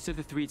reverence to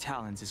the 3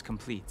 talons is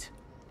complete.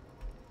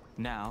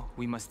 Now,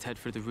 we must head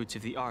for the roots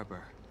of the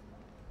arbor.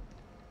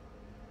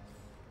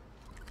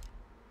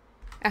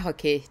 Ach,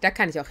 okay, da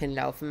kann ich auch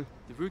hinlaufen.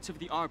 The roots of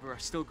the arbor are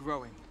still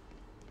growing.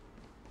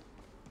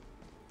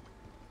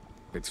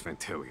 It's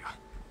Fantalia.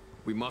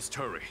 We must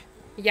hurry.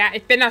 Ja,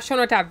 ich bin doch schon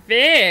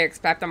unterwegs.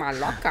 Bleib doch mal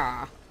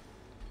locker.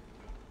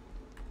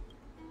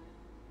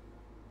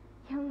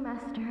 Young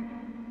Master,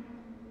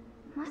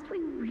 must we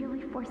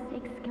really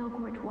forsake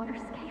Scalgorge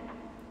Waterscape?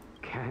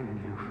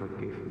 Can you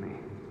forgive me,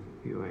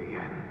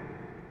 Yuan?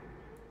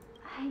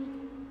 I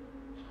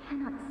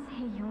cannot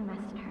say, Young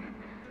Master.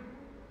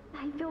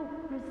 I feel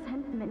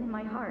resentment in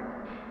my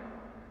heart.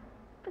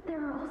 But there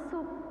are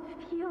also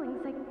feelings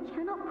I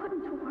cannot put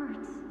into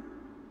words.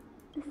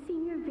 The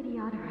senior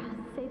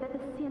Vidyadhara say that the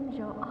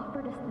Xianzhou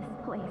offered us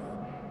this place,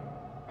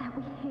 that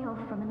we hail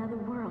from another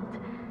world.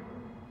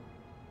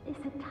 Is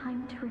it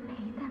time to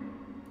repay them?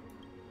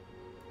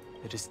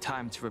 It is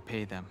time to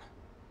repay them.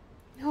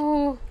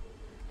 Oh,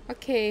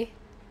 okay.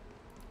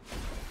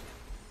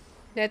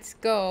 Let's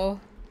go.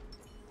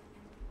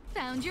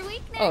 Found your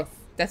weakness. Oh,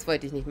 das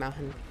wollte ich nicht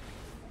machen.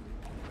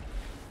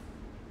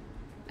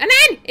 Oh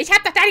nein, ich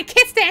habe doch deine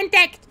Kiste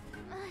entdeckt.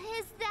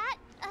 Is that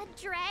a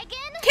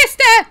dragon?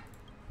 Kiste!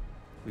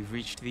 We've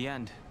reached the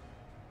end.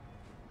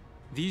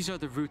 These are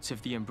the roots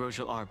of the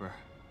ambrosial arbor,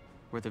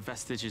 where the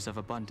vestiges of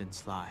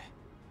abundance lie.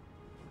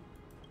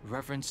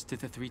 Reverence to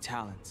the 3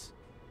 talents,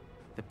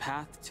 the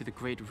path to the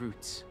great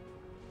roots.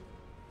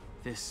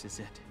 This is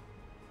it.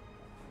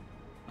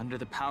 Under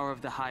the power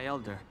of the High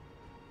Elder,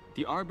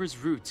 the arbor's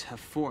roots have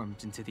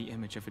formed into the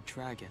image of a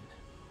dragon.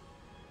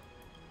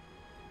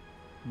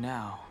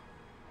 Now,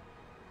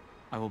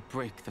 I will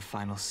break the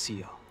final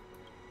seal.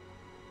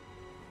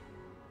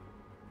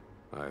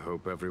 I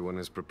hope everyone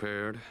is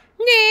prepared.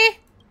 Nee.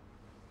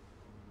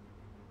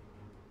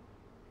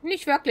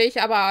 Nicht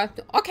wirklich, aber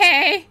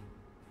okay.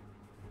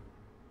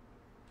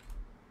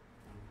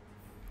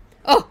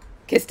 Oh,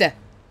 Kiste.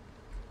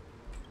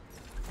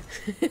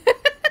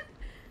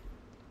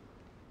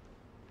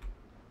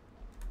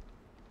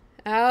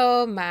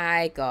 Oh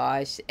mein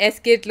Gott.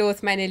 Es geht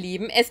los, meine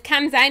Lieben. Es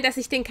kann sein, dass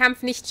ich den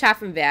Kampf nicht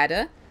schaffen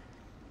werde.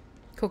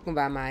 Gucken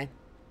wir mal.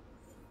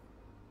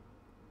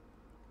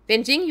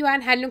 Wenn Jing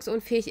Yuan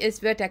handlungsunfähig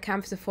ist, wird der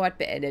Kampf sofort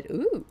beendet.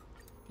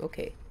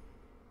 Okay.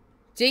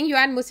 Jing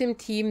Yuan muss im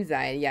Team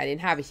sein. Ja,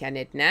 den habe ich ja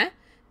nicht, ne?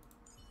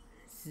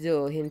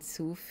 So,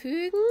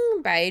 hinzufügen.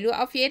 Bailu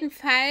auf jeden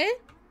Fall.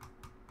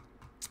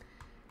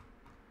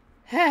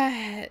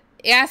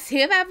 Eher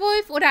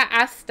Silverwolf oder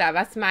Asta?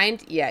 Was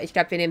meint ihr? Ich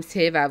glaube, wir nehmen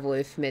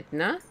Silverwolf mit,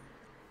 ne?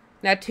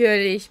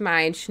 Natürlich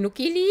mein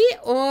Schnuckili.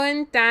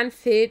 Und dann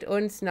fehlt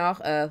uns noch,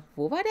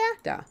 wo war der?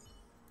 Da.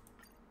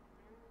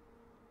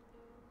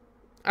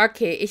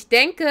 Okay, ich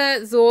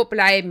denke, so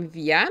bleiben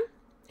wir.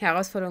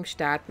 Herausforderung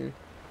starten.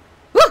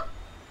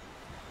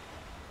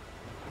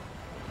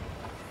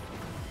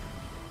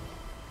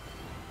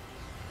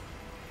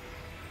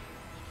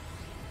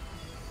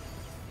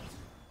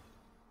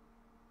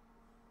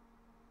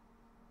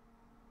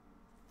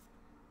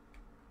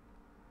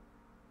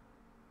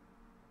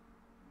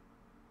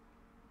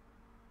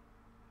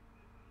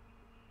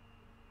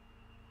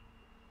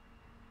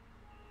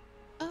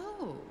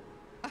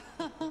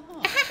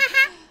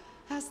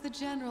 Has the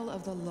General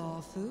of the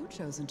Lawfu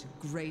chosen to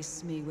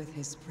grace me with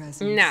his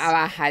presence? Na,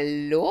 aber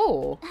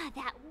hallo.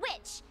 That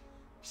witch!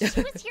 She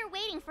was here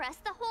waiting for us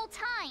the whole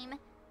time.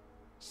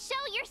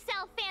 Show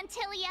yourself,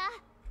 Fantilia!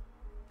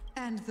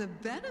 And the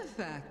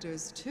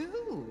benefactors,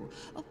 too.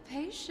 Oh,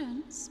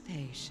 patience,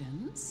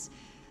 patience.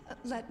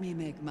 Let me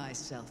make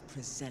myself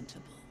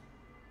presentable.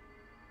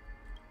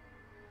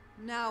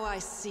 Now I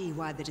see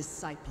why the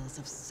disciples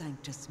of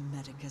Sanctus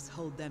Medicus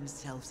hold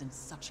themselves in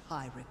such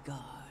high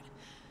regard.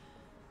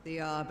 The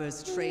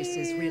Arbor's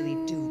traces really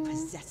do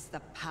possess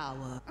the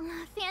power.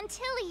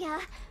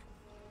 Fantilia,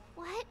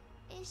 what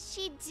is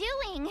she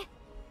doing?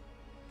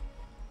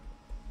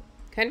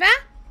 Können wir?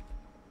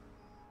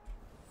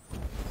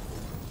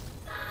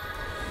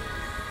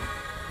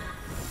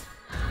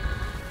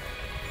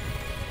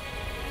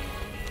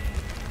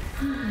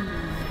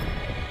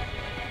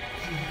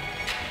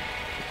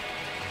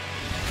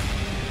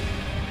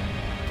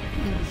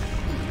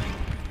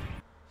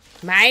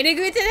 Meine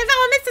Güte,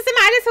 warum ist das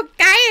immer alles so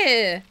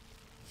geil?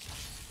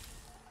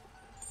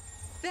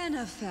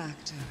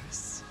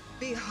 Benefactors,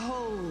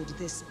 behold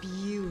this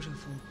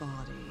beautiful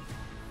body.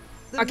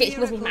 Okay, ich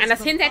muss mich mal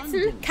anders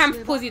hinsetzen.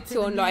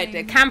 Kampfposition,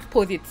 Leute.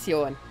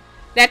 Kampfposition.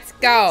 Let's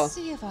go.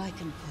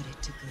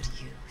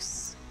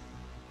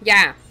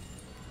 Ja.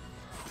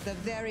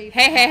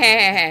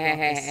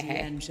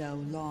 Hey.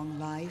 Long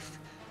life,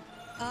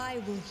 I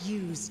will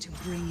use to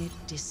bring it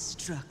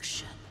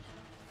destruction.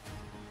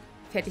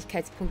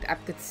 Fertigkeitspunkt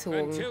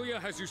abgezogen. Fantilia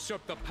has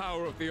usurped the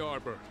power of the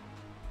Arbor.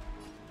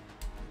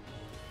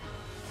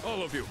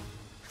 All of you,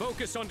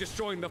 focus on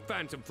destroying the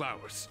Phantom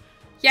Flowers.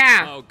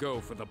 Ja. I'll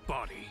go for the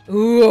body.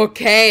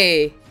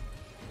 Okay.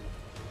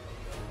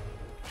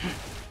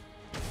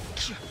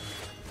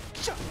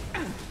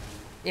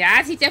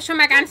 Ja, sieht ja schon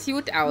mal ganz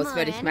gut aus,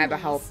 würde ich mal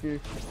behaupten.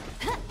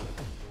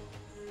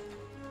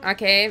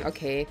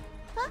 Okay.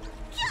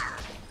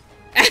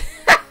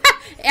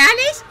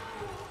 Ehrlich?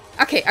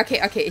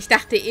 Okay. Ich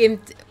dachte eben,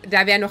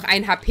 da wäre noch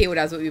ein HP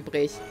oder so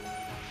übrig.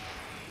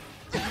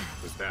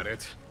 Is that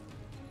it?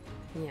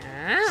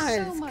 Ja,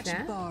 alles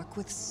klar. Bark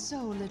with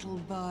so little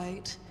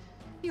bite.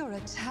 Your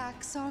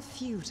attacks are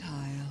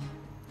futile.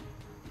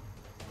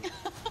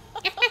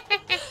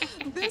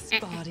 This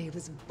body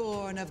was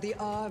born of the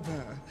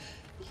Arbor.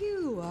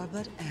 You are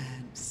but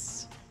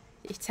ants.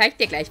 Ich zeig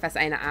dir gleich, was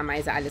eine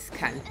Ameise alles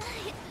kann.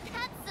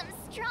 That's some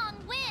strong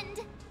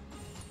wind.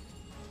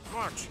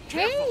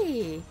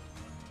 Hey.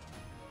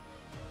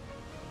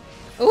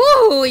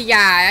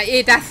 Ja,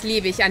 das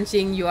liebe ich an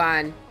Jing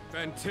Yuan.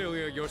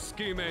 Fantilia, your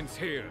scheme ends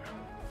here.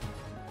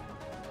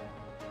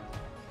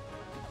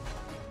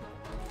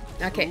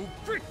 Okay.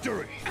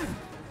 Victory!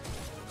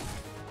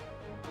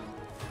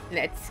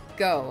 Let's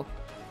go.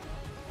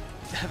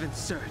 Heaven's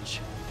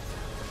Surge.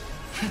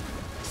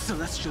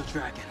 Celestial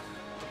Dragon.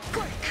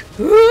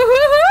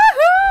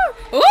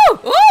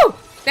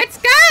 Let's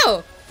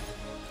go!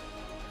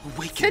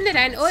 Awaken Zünde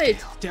dein Ult.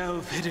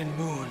 Delve Hidden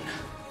Moon.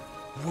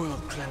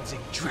 World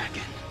Cleansing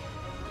Dragon.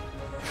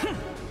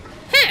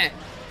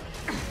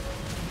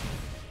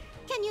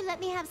 Can you let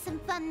me have some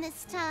fun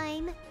this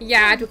time?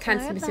 Ja, du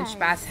kannst ein bisschen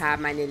Spaß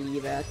haben, meine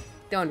Liebe.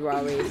 Don't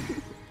worry.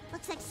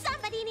 Looks like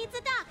somebody needs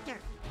a doctor.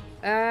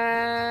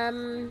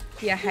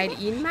 Wir heilen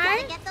ihn mal.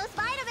 Gotta get those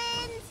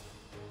vitamins.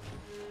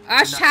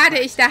 Oh, schade,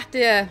 ich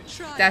dachte,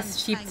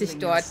 das schiebt sich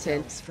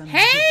dorthin.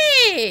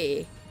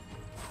 Hey!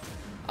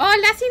 Oh,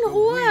 lass ihn in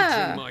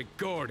Ruhe. My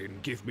garden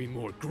give me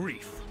more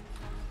grief.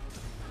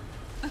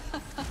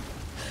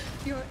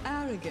 Your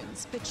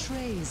arrogance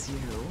betrays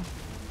you.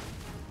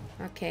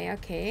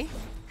 Okay.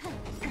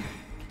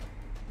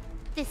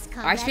 This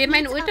Oh, ich will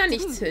meinen combat Ult noch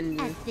needs nicht zünden.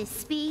 At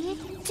this speed,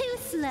 too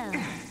slow.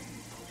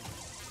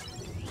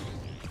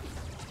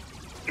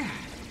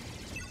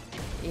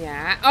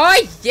 Ja. Oh,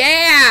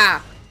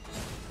 yeah!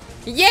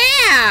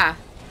 Yeah!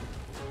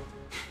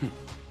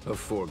 A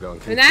foregone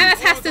Na,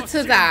 was hast du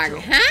zu sagen?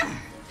 Hä?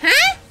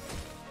 Hä?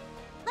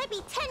 Let me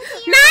tend to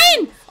your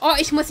Nein! Oh,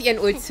 ich muss ihren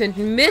Ult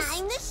zünden.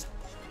 Mist.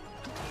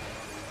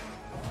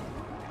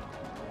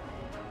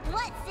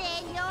 What's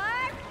in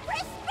your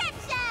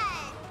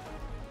prescription?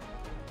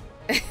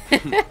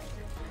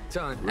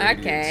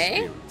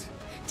 Okay.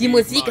 Die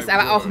Musik ist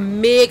aber auch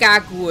mega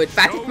gut.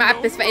 Wartet mal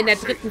ab, bis wir in der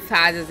dritten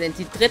Phase sind.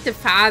 Die dritte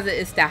Phase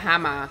ist der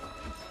Hammer.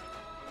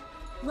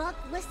 Look,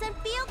 listen,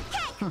 feel,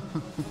 kick!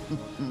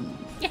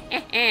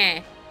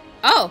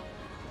 Oh.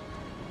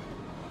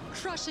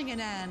 Crushing an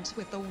ant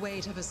with the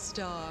weight of a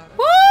star.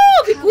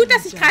 Wie gut,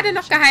 dass ich gerade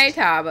noch geheilt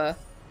habe.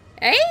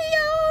 Ey,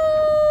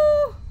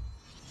 yo.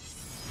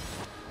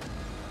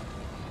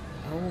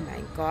 Oh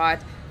mein Gott.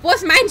 Wo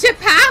ist mein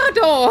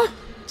Gepardo?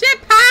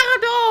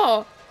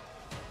 Gepardo!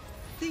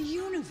 The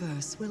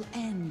universe will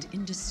end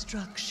in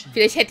destruction.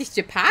 Vielleicht hätte ich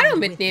Gepardo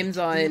mitnehmen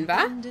sollen,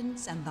 wa?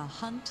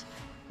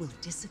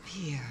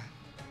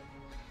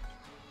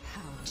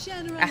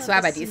 Ach so,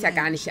 aber die ist ja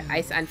gar nicht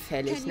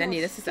eisanfällig. Ne,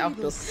 nee, das ist auch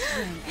doof.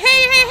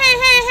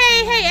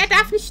 Hey, er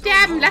darf nicht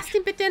sterben. Lasst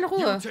ihn bitte in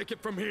Ruhe.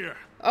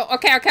 Oh,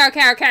 okay.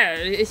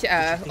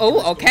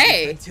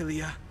 Okay.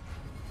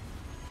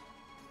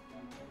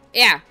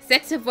 Ja,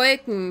 setze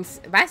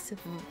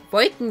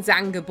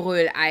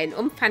Wolkensanggebrüll ein,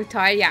 um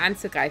Phantalia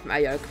anzugreifen. Ah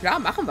ja, klar,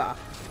 machen wir.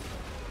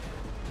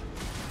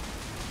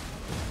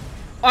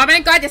 Oh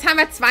mein Gott, jetzt haben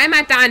wir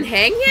zweimal da einen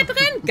Heng hier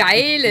drin.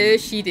 Geile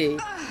Idee.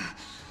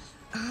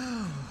 A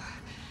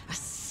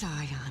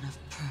scion of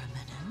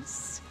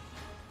permanence.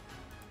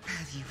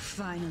 Have you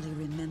finally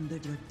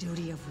remembered your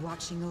duty of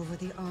watching over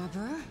the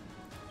arbor?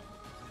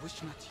 I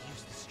wish not to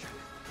use this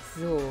strength.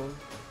 So.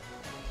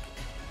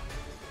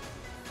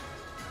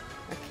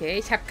 Okay,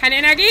 ich habe keine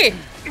Energie.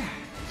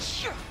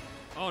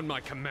 On my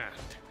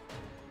command.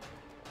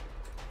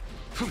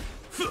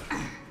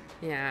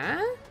 Ja.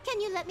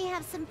 Can you let me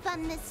have some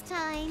fun this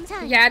time?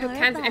 Ja, du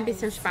kannst ein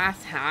bisschen Spaß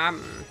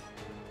haben.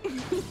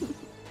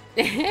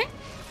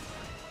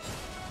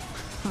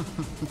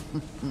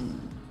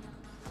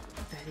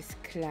 Alles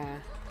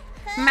klar.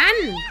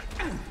 Mann!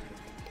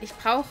 Ich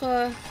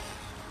brauche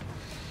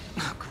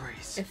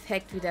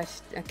Effekt wieder.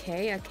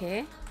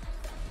 Okay.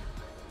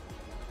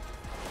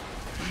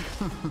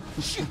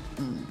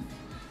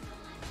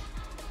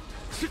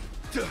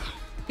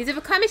 Wieso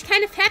bekomme ich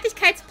keine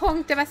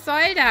Fertigkeitspunkte? Was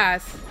soll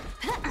das?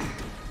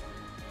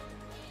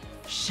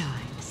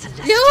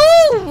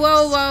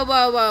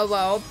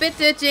 Wow.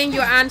 Bitte, Jing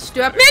Yuan,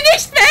 stirb mir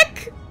nicht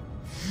weg!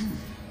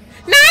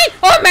 Nein!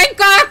 Oh mein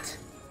Gott!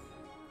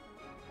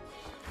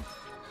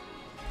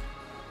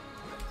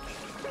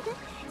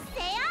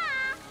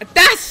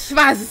 Das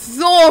war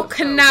so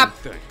knapp.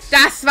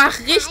 Das war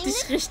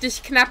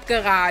richtig knapp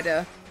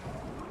gerade.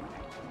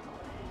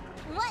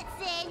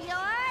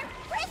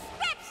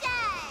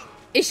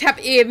 Ich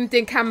habe eben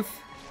den Kampf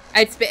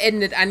als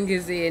beendet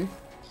angesehen.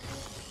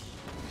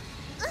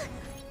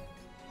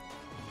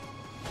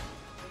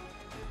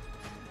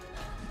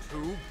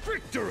 To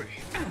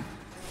victory.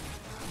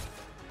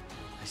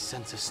 I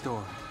sense a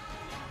storm.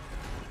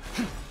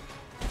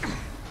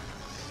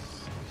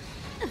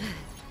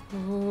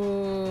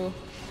 Oh.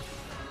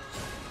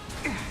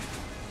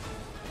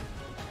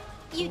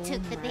 You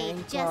took the bait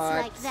just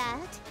like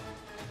that.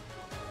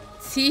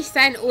 Zieh ich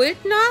sein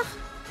Ult noch?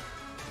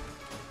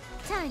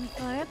 Time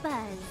for a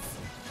buzz.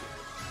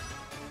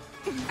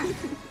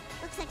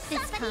 Looks like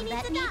this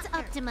combat needs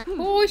optima.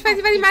 Oh, ich weiß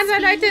nicht, was ich machen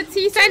soll, Leute.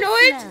 Zieh ich sein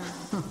Ult?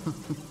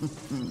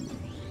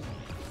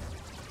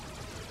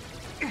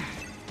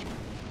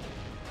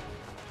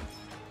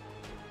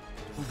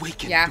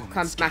 Ja,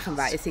 kommt, machen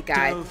wir. Ist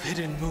egal.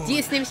 Die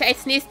ist nämlich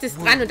als nächstes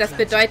dran und das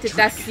bedeutet,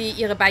 dass sie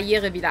ihre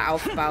Barriere wieder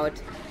aufbaut.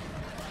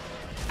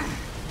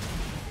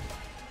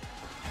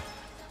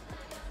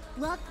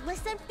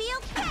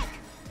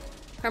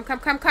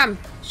 Komm.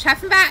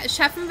 Schaffen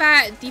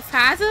wir die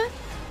Phase?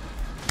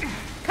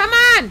 Come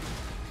on!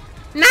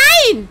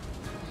 Nein!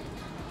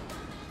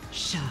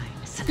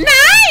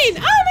 Nein!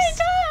 Oh mein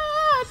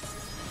Gott!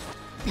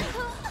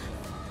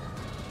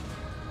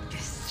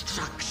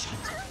 Destruction.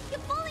 You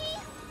bully!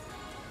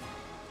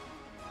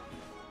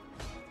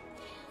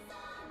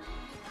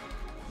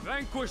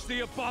 Vanquish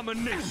the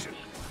abomination.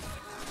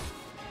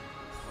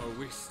 Are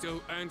we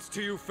still ants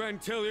to you,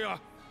 Phantalia?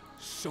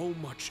 So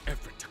much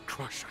effort to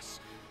crush us,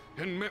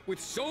 and met with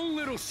so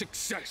little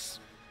success.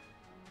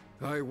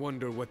 I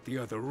wonder what the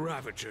other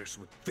Ravagers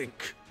would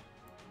think.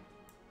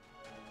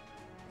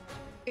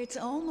 It's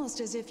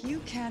almost as if you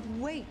can't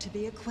wait to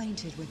be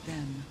acquainted with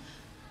them.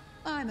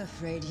 I'm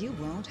afraid you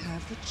won't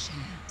have the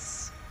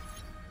chance.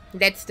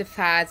 Letzte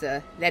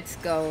Phase. Let's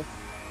go.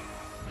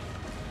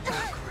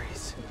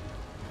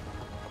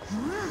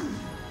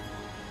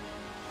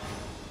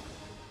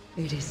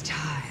 It is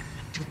time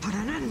to put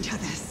an end to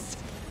this.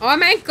 Oh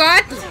mein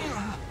Gott!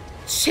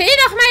 Chill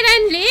doch mal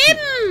dein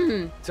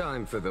Leben!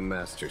 Time for the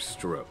master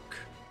stroke.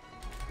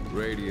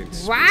 Radiant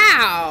Spirit,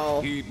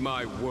 Wow! heed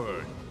my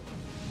word.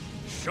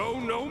 Show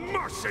no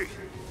mercy!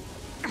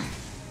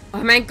 Oh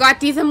mein Gott,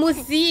 diese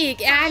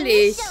Musik,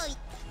 ehrlich.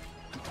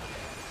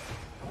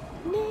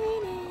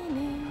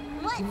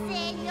 What's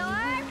in your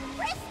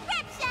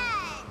prescription?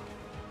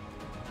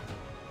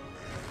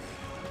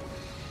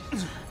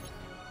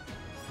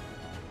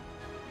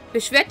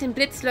 Beschwört den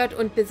Blitzlord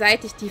und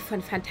beseitigt die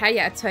von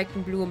Fantalia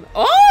erzeugten Blumen.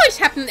 Oh,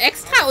 ich habe einen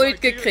extra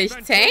Ult gekriegt.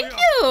 Thank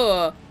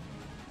you.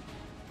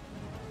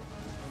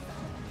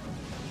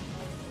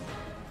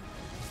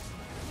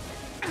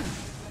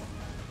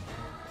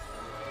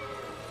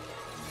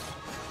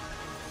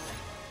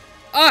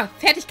 Oh,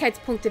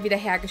 Fertigkeitspunkte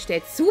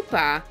wiederhergestellt.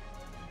 Super.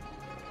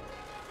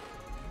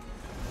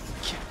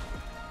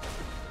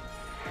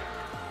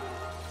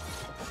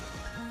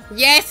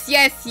 Yes,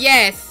 yes,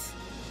 yes.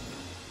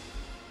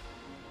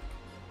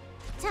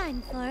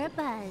 Time for a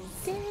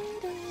buzz.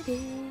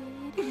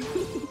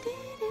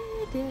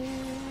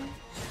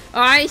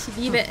 Oh, ich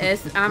liebe es.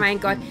 Oh mein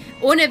Gott.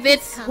 Ohne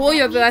Witz,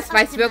 Hoyoverse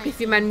weiß wirklich,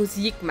 wie man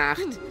Musik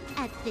macht.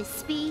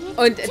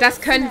 Und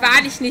das können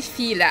wahrlich nicht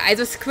viele.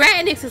 Also Square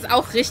Enix ist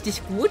auch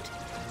richtig gut.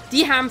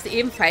 Die haben es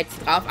ebenfalls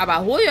drauf. Aber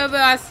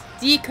Hoyoverse,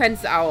 die können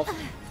es auch.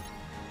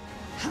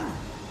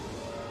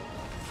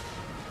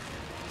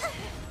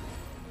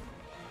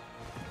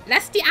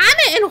 Lass die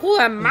Arme in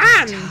Ruhe,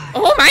 Mann.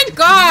 Oh mein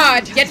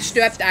Gott. Jetzt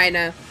stirbt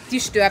eine. Die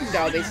stirbt,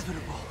 glaube ich.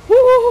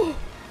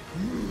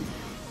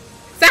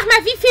 Sag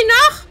mal, wie viel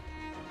noch?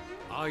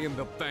 I am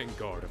the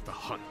vanguard of the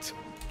hunt.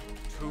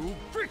 To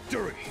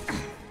victory!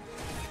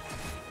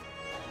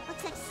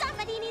 Looks like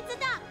somebody needs a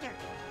doctor.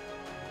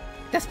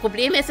 Das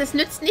Problem ist, es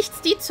nützt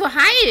nichts, die zu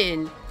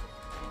heilen.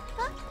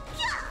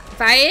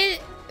 Weil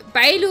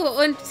Bailu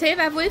und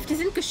Silverwolf, die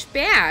sind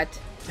gesperrt.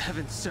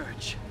 Heaven's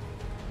Surge.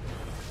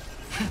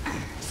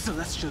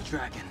 Celestial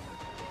Dragon.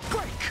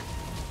 Break!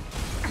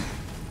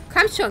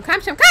 Komm schon, komm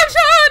schon, komm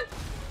schon!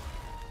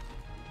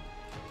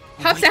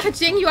 Hauptsache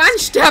Jing Yuan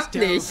stirbt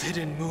nicht.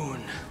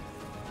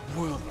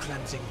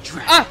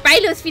 Oh,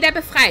 Bailu ist wieder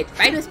befreit.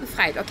 Bailu ist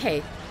befreit,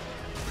 okay.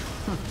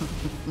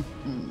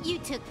 You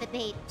took the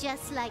bait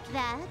just like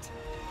that.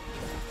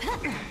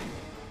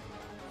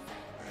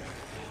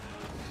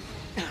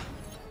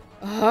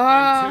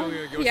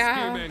 Oh,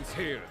 ja.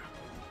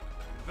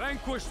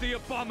 Vanquish the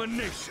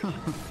abomination.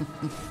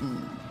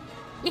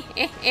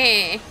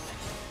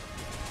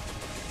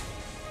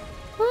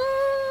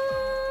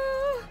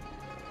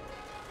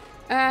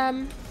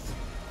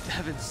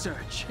 Heaven's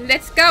Surge.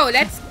 Let's go,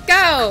 let's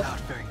go.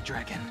 Cloud-bearing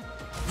dragon.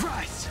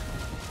 Rise.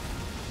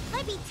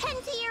 Let me tend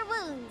to your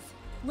wounds.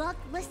 Look,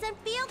 listen,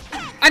 feel.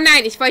 Oh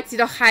nein, ich wollte sie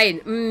doch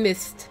heilen.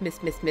 Mist,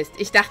 Mist, Mist, Mist.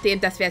 Ich dachte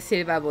eben, das wäre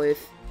Silverwolf.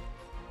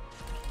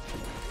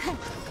 Komm,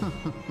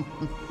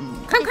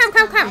 komm,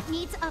 komm, komm.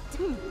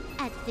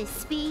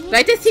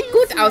 Leute, es sieht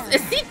gut aus.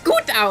 Es sieht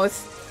gut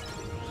aus.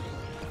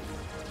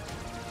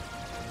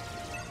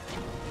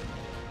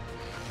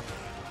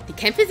 Die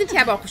Kämpfe sind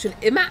ja aber auch schon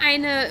immer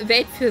eine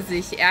Welt für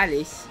sich,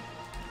 ehrlich.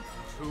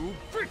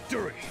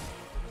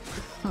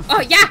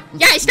 Oh ja,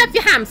 ja, ich glaube,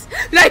 wir haben's.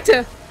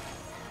 Leute.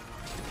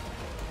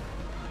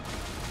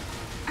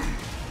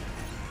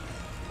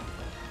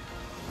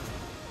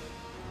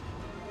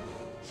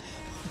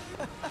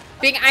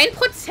 Wegen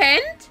 1%?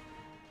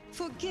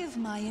 Forgive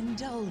my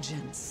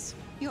indulgence.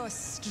 Your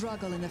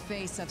struggle in the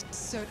face of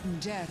certain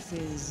death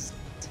is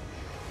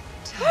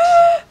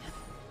touching.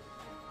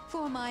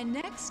 For my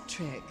next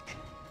trick,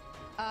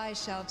 I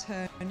shall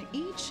turn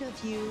each of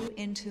you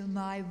into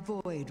my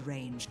Void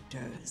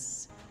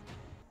Rangers.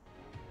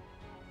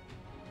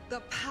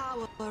 The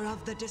power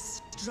of the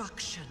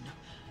destruction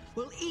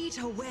will eat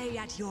away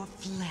at your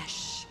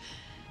flesh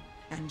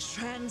and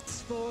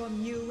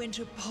transform you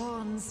into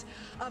pawns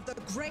of the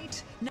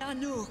great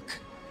Nanook.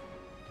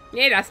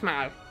 Nee, das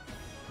mal.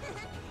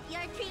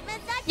 Your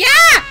treatment's not Ja!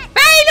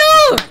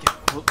 Bailu!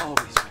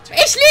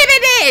 Ich liebe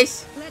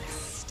dich!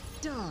 Let's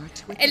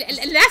start with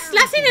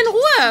Lass ihn in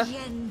Ruhe!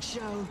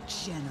 Yenjo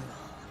General.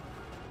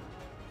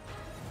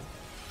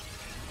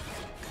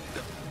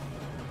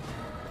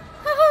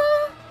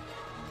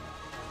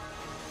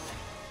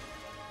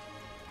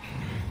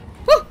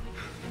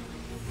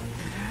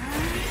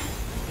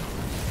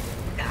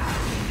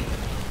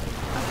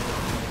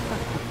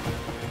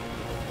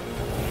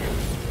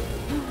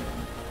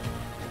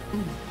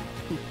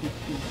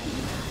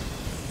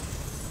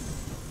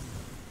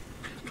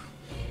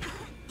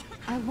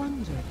 I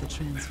wonder if the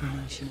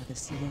transformation of the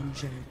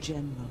Yenjo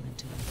General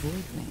into a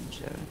Void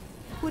Ranger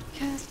would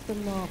cast the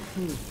Law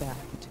Food back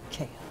into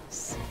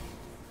chaos.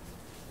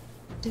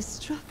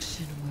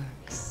 Destruction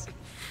works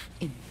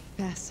in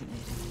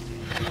fascinating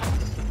ways.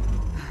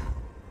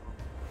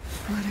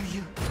 What are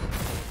you?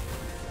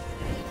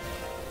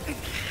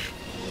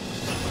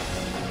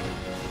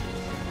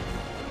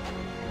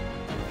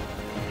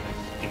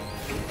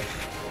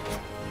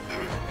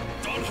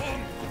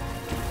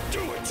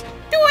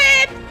 Do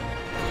it!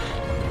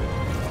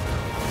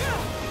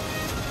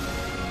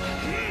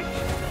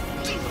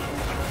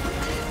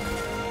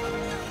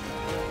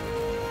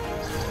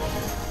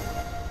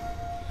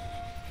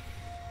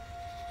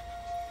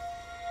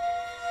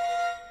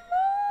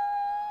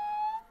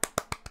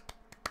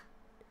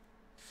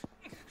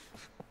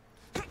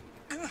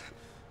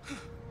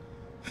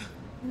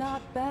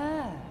 Not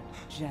bad,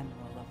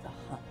 General of the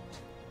Hunt.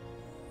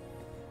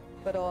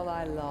 But all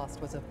I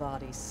lost was a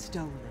body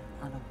stolen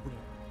on a whim.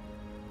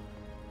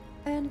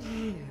 And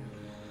you,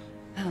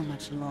 how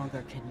much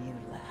longer can you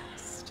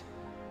last?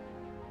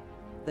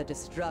 The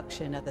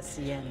destruction of the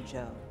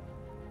Xianzhou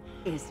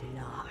is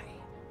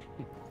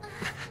nigh.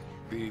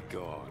 Be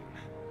gone,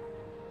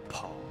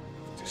 Paul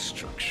of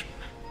Destruction.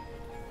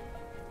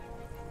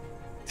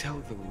 Tell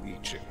the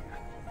Legion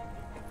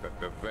that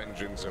the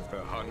vengeance of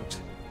the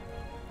Hunt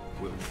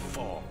will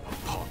fall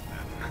upon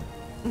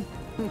them.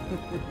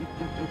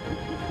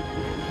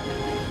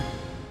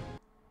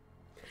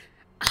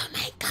 Oh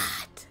my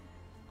God.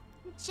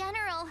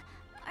 General,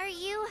 are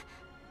you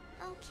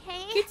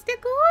okay? Geht's dir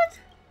gut?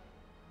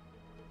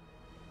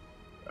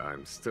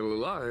 I'm still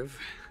alive.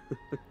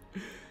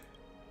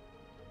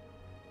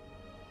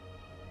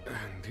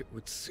 And it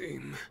would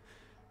seem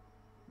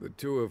the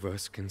two of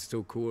us can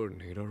still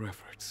coordinate our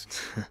efforts.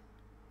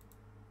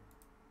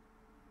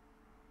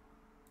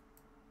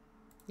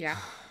 Ja.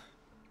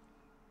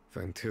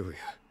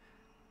 Vantilia,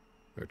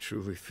 a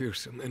truly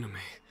fearsome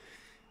enemy.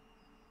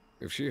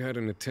 If she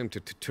hadn't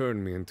attempted to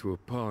turn me into a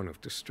pawn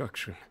of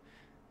destruction,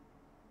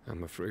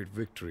 I'm afraid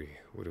victory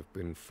would have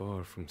been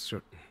far from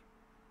certain.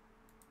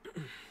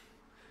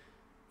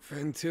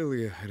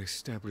 Vantilia had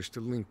established a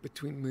link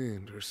between me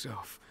and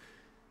herself.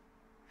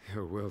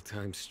 Her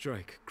well-timed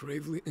strike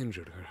gravely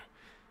injured her.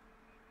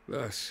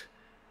 Thus,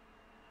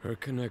 her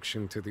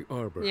connection to the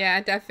Arbor. Ja,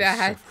 dafür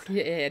hat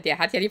der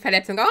hat ja die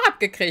Verletzung auch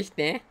abgekriegt,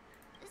 ne?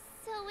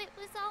 So it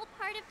was all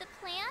part of the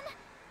plan?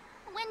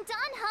 When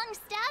Don Heng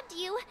stabbed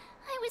you,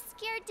 I was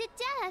scared to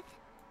death.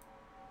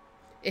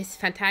 Ist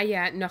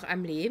Fantalia noch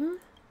am Leben?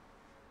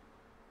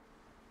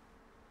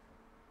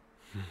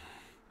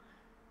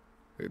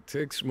 It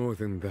takes more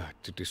than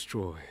that to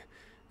destroy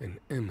an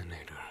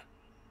emanator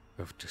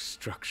of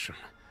destruction.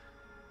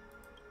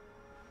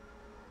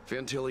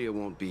 Vantilia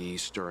won't be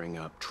stirring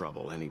up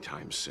trouble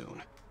anytime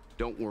soon.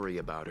 Don't worry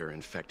about her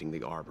infecting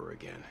the Arbor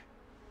again.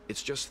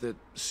 It's just that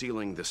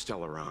sealing the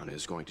Stellaron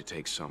is going to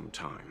take some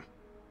time.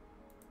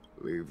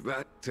 Leave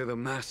that to the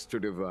Master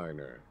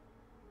Diviner.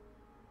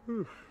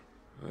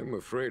 I'm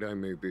afraid I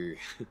may be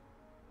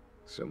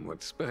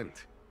somewhat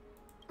spent.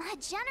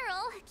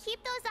 General,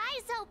 keep those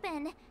eyes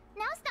open.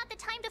 Now's not the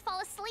time to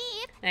fall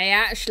asleep.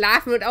 Naja,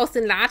 schlafen und aus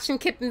den Latschen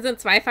kippen sind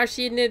zwei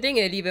verschiedene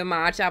Dinge, liebe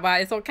Marge, aber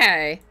ist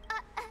okay.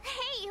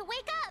 Hey,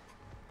 wake up!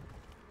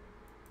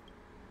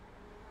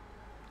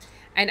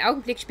 Ein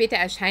Augenblick später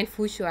erscheint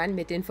Fushuan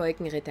mit den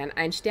Wolkenrittern.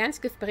 Ein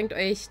Sternsgift bringt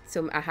euch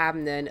zum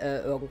erhabenen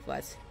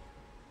irgendwas.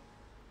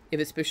 Ihr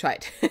wisst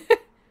Bescheid.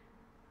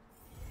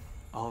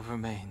 All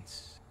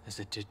remains as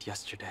it did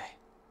yesterday.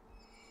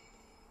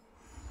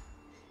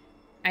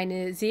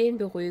 Eine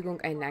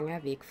Seelenberuhigung, ein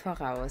langer Weg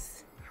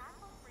voraus.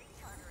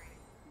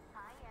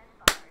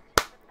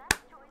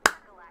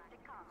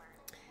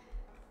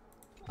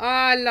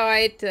 Oh,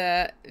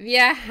 Leute,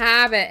 wir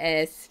haben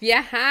es.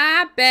 Wir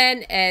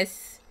haben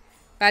es.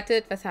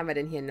 Wartet, was haben wir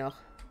denn hier noch?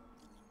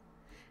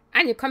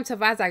 Anja, komm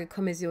zur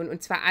Wahrsagekommission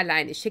und zwar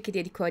allein. Ich schicke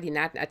dir die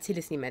Koordinaten, erzähl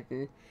es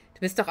niemandem. Du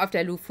bist doch auf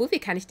der Lufu, wie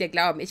kann ich dir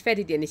glauben? Ich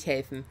werde dir nicht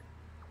helfen.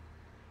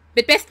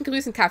 Mit besten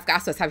Grüßen, Kafka.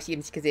 Achso, das habe ich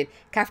eben nicht gesehen.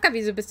 Kafka,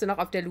 wieso bist du noch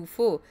auf der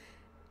Lufu?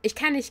 Ich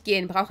kann nicht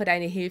gehen, brauche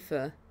deine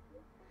Hilfe.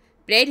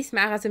 Bladys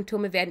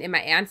Mara-Symptome werden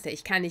immer ernster.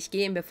 Ich kann nicht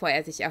gehen, bevor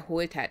er sich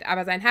erholt hat.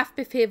 Aber sein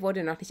Haftbefehl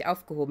wurde noch nicht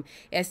aufgehoben.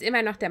 Er ist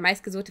immer noch der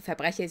meistgesuchte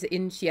Verbrecher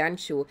in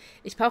Xianzhou.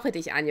 Ich brauche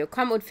dich, Anjo.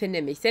 Komm und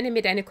finde mich. Sende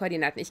mir deine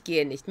Koordinaten. Ich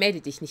gehe nicht. Melde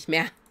dich nicht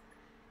mehr.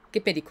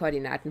 Gib mir die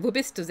Koordinaten. Wo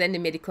bist du? Sende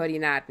mir die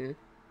Koordinaten.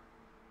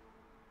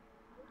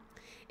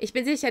 Ich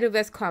bin sicher, du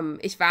wirst kommen.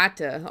 Ich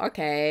warte.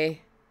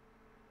 Okay.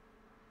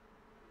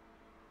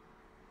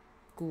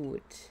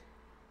 Gut.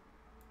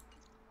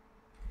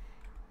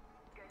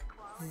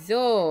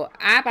 So,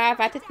 aber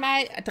wartet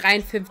mal,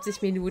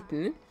 53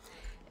 Minuten.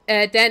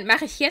 Dann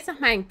mache ich jetzt noch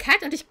mal einen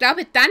Cut und ich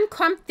glaube, dann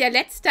kommt der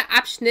letzte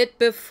Abschnitt,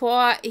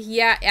 bevor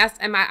hier erst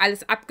einmal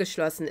alles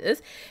abgeschlossen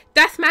ist.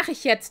 Das mache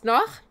ich jetzt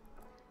noch,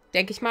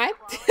 denke ich mal.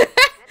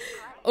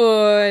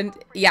 Und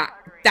ja,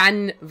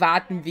 dann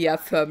warten wir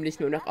förmlich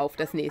nur noch auf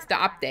das nächste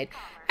Update.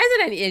 Also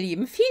dann, ihr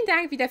Lieben, vielen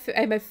Dank wieder für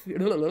einmal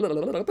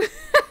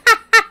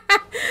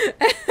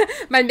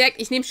Man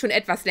merkt, ich nehme schon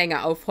etwas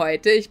länger auf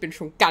heute. Ich bin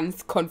schon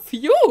ganz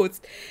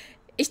confused.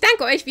 Ich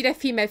danke euch wieder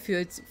vielmals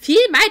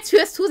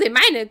fürs Zusehen.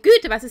 Meine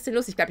Güte, was ist denn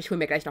los? Ich glaube, ich hole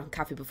mir gleich noch einen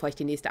Kaffee, bevor ich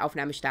die nächste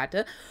Aufnahme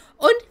starte.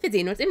 Und wir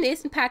sehen uns im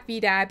nächsten Part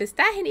wieder. Bis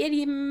dahin, ihr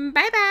Lieben.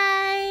 Bye,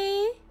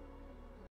 bye.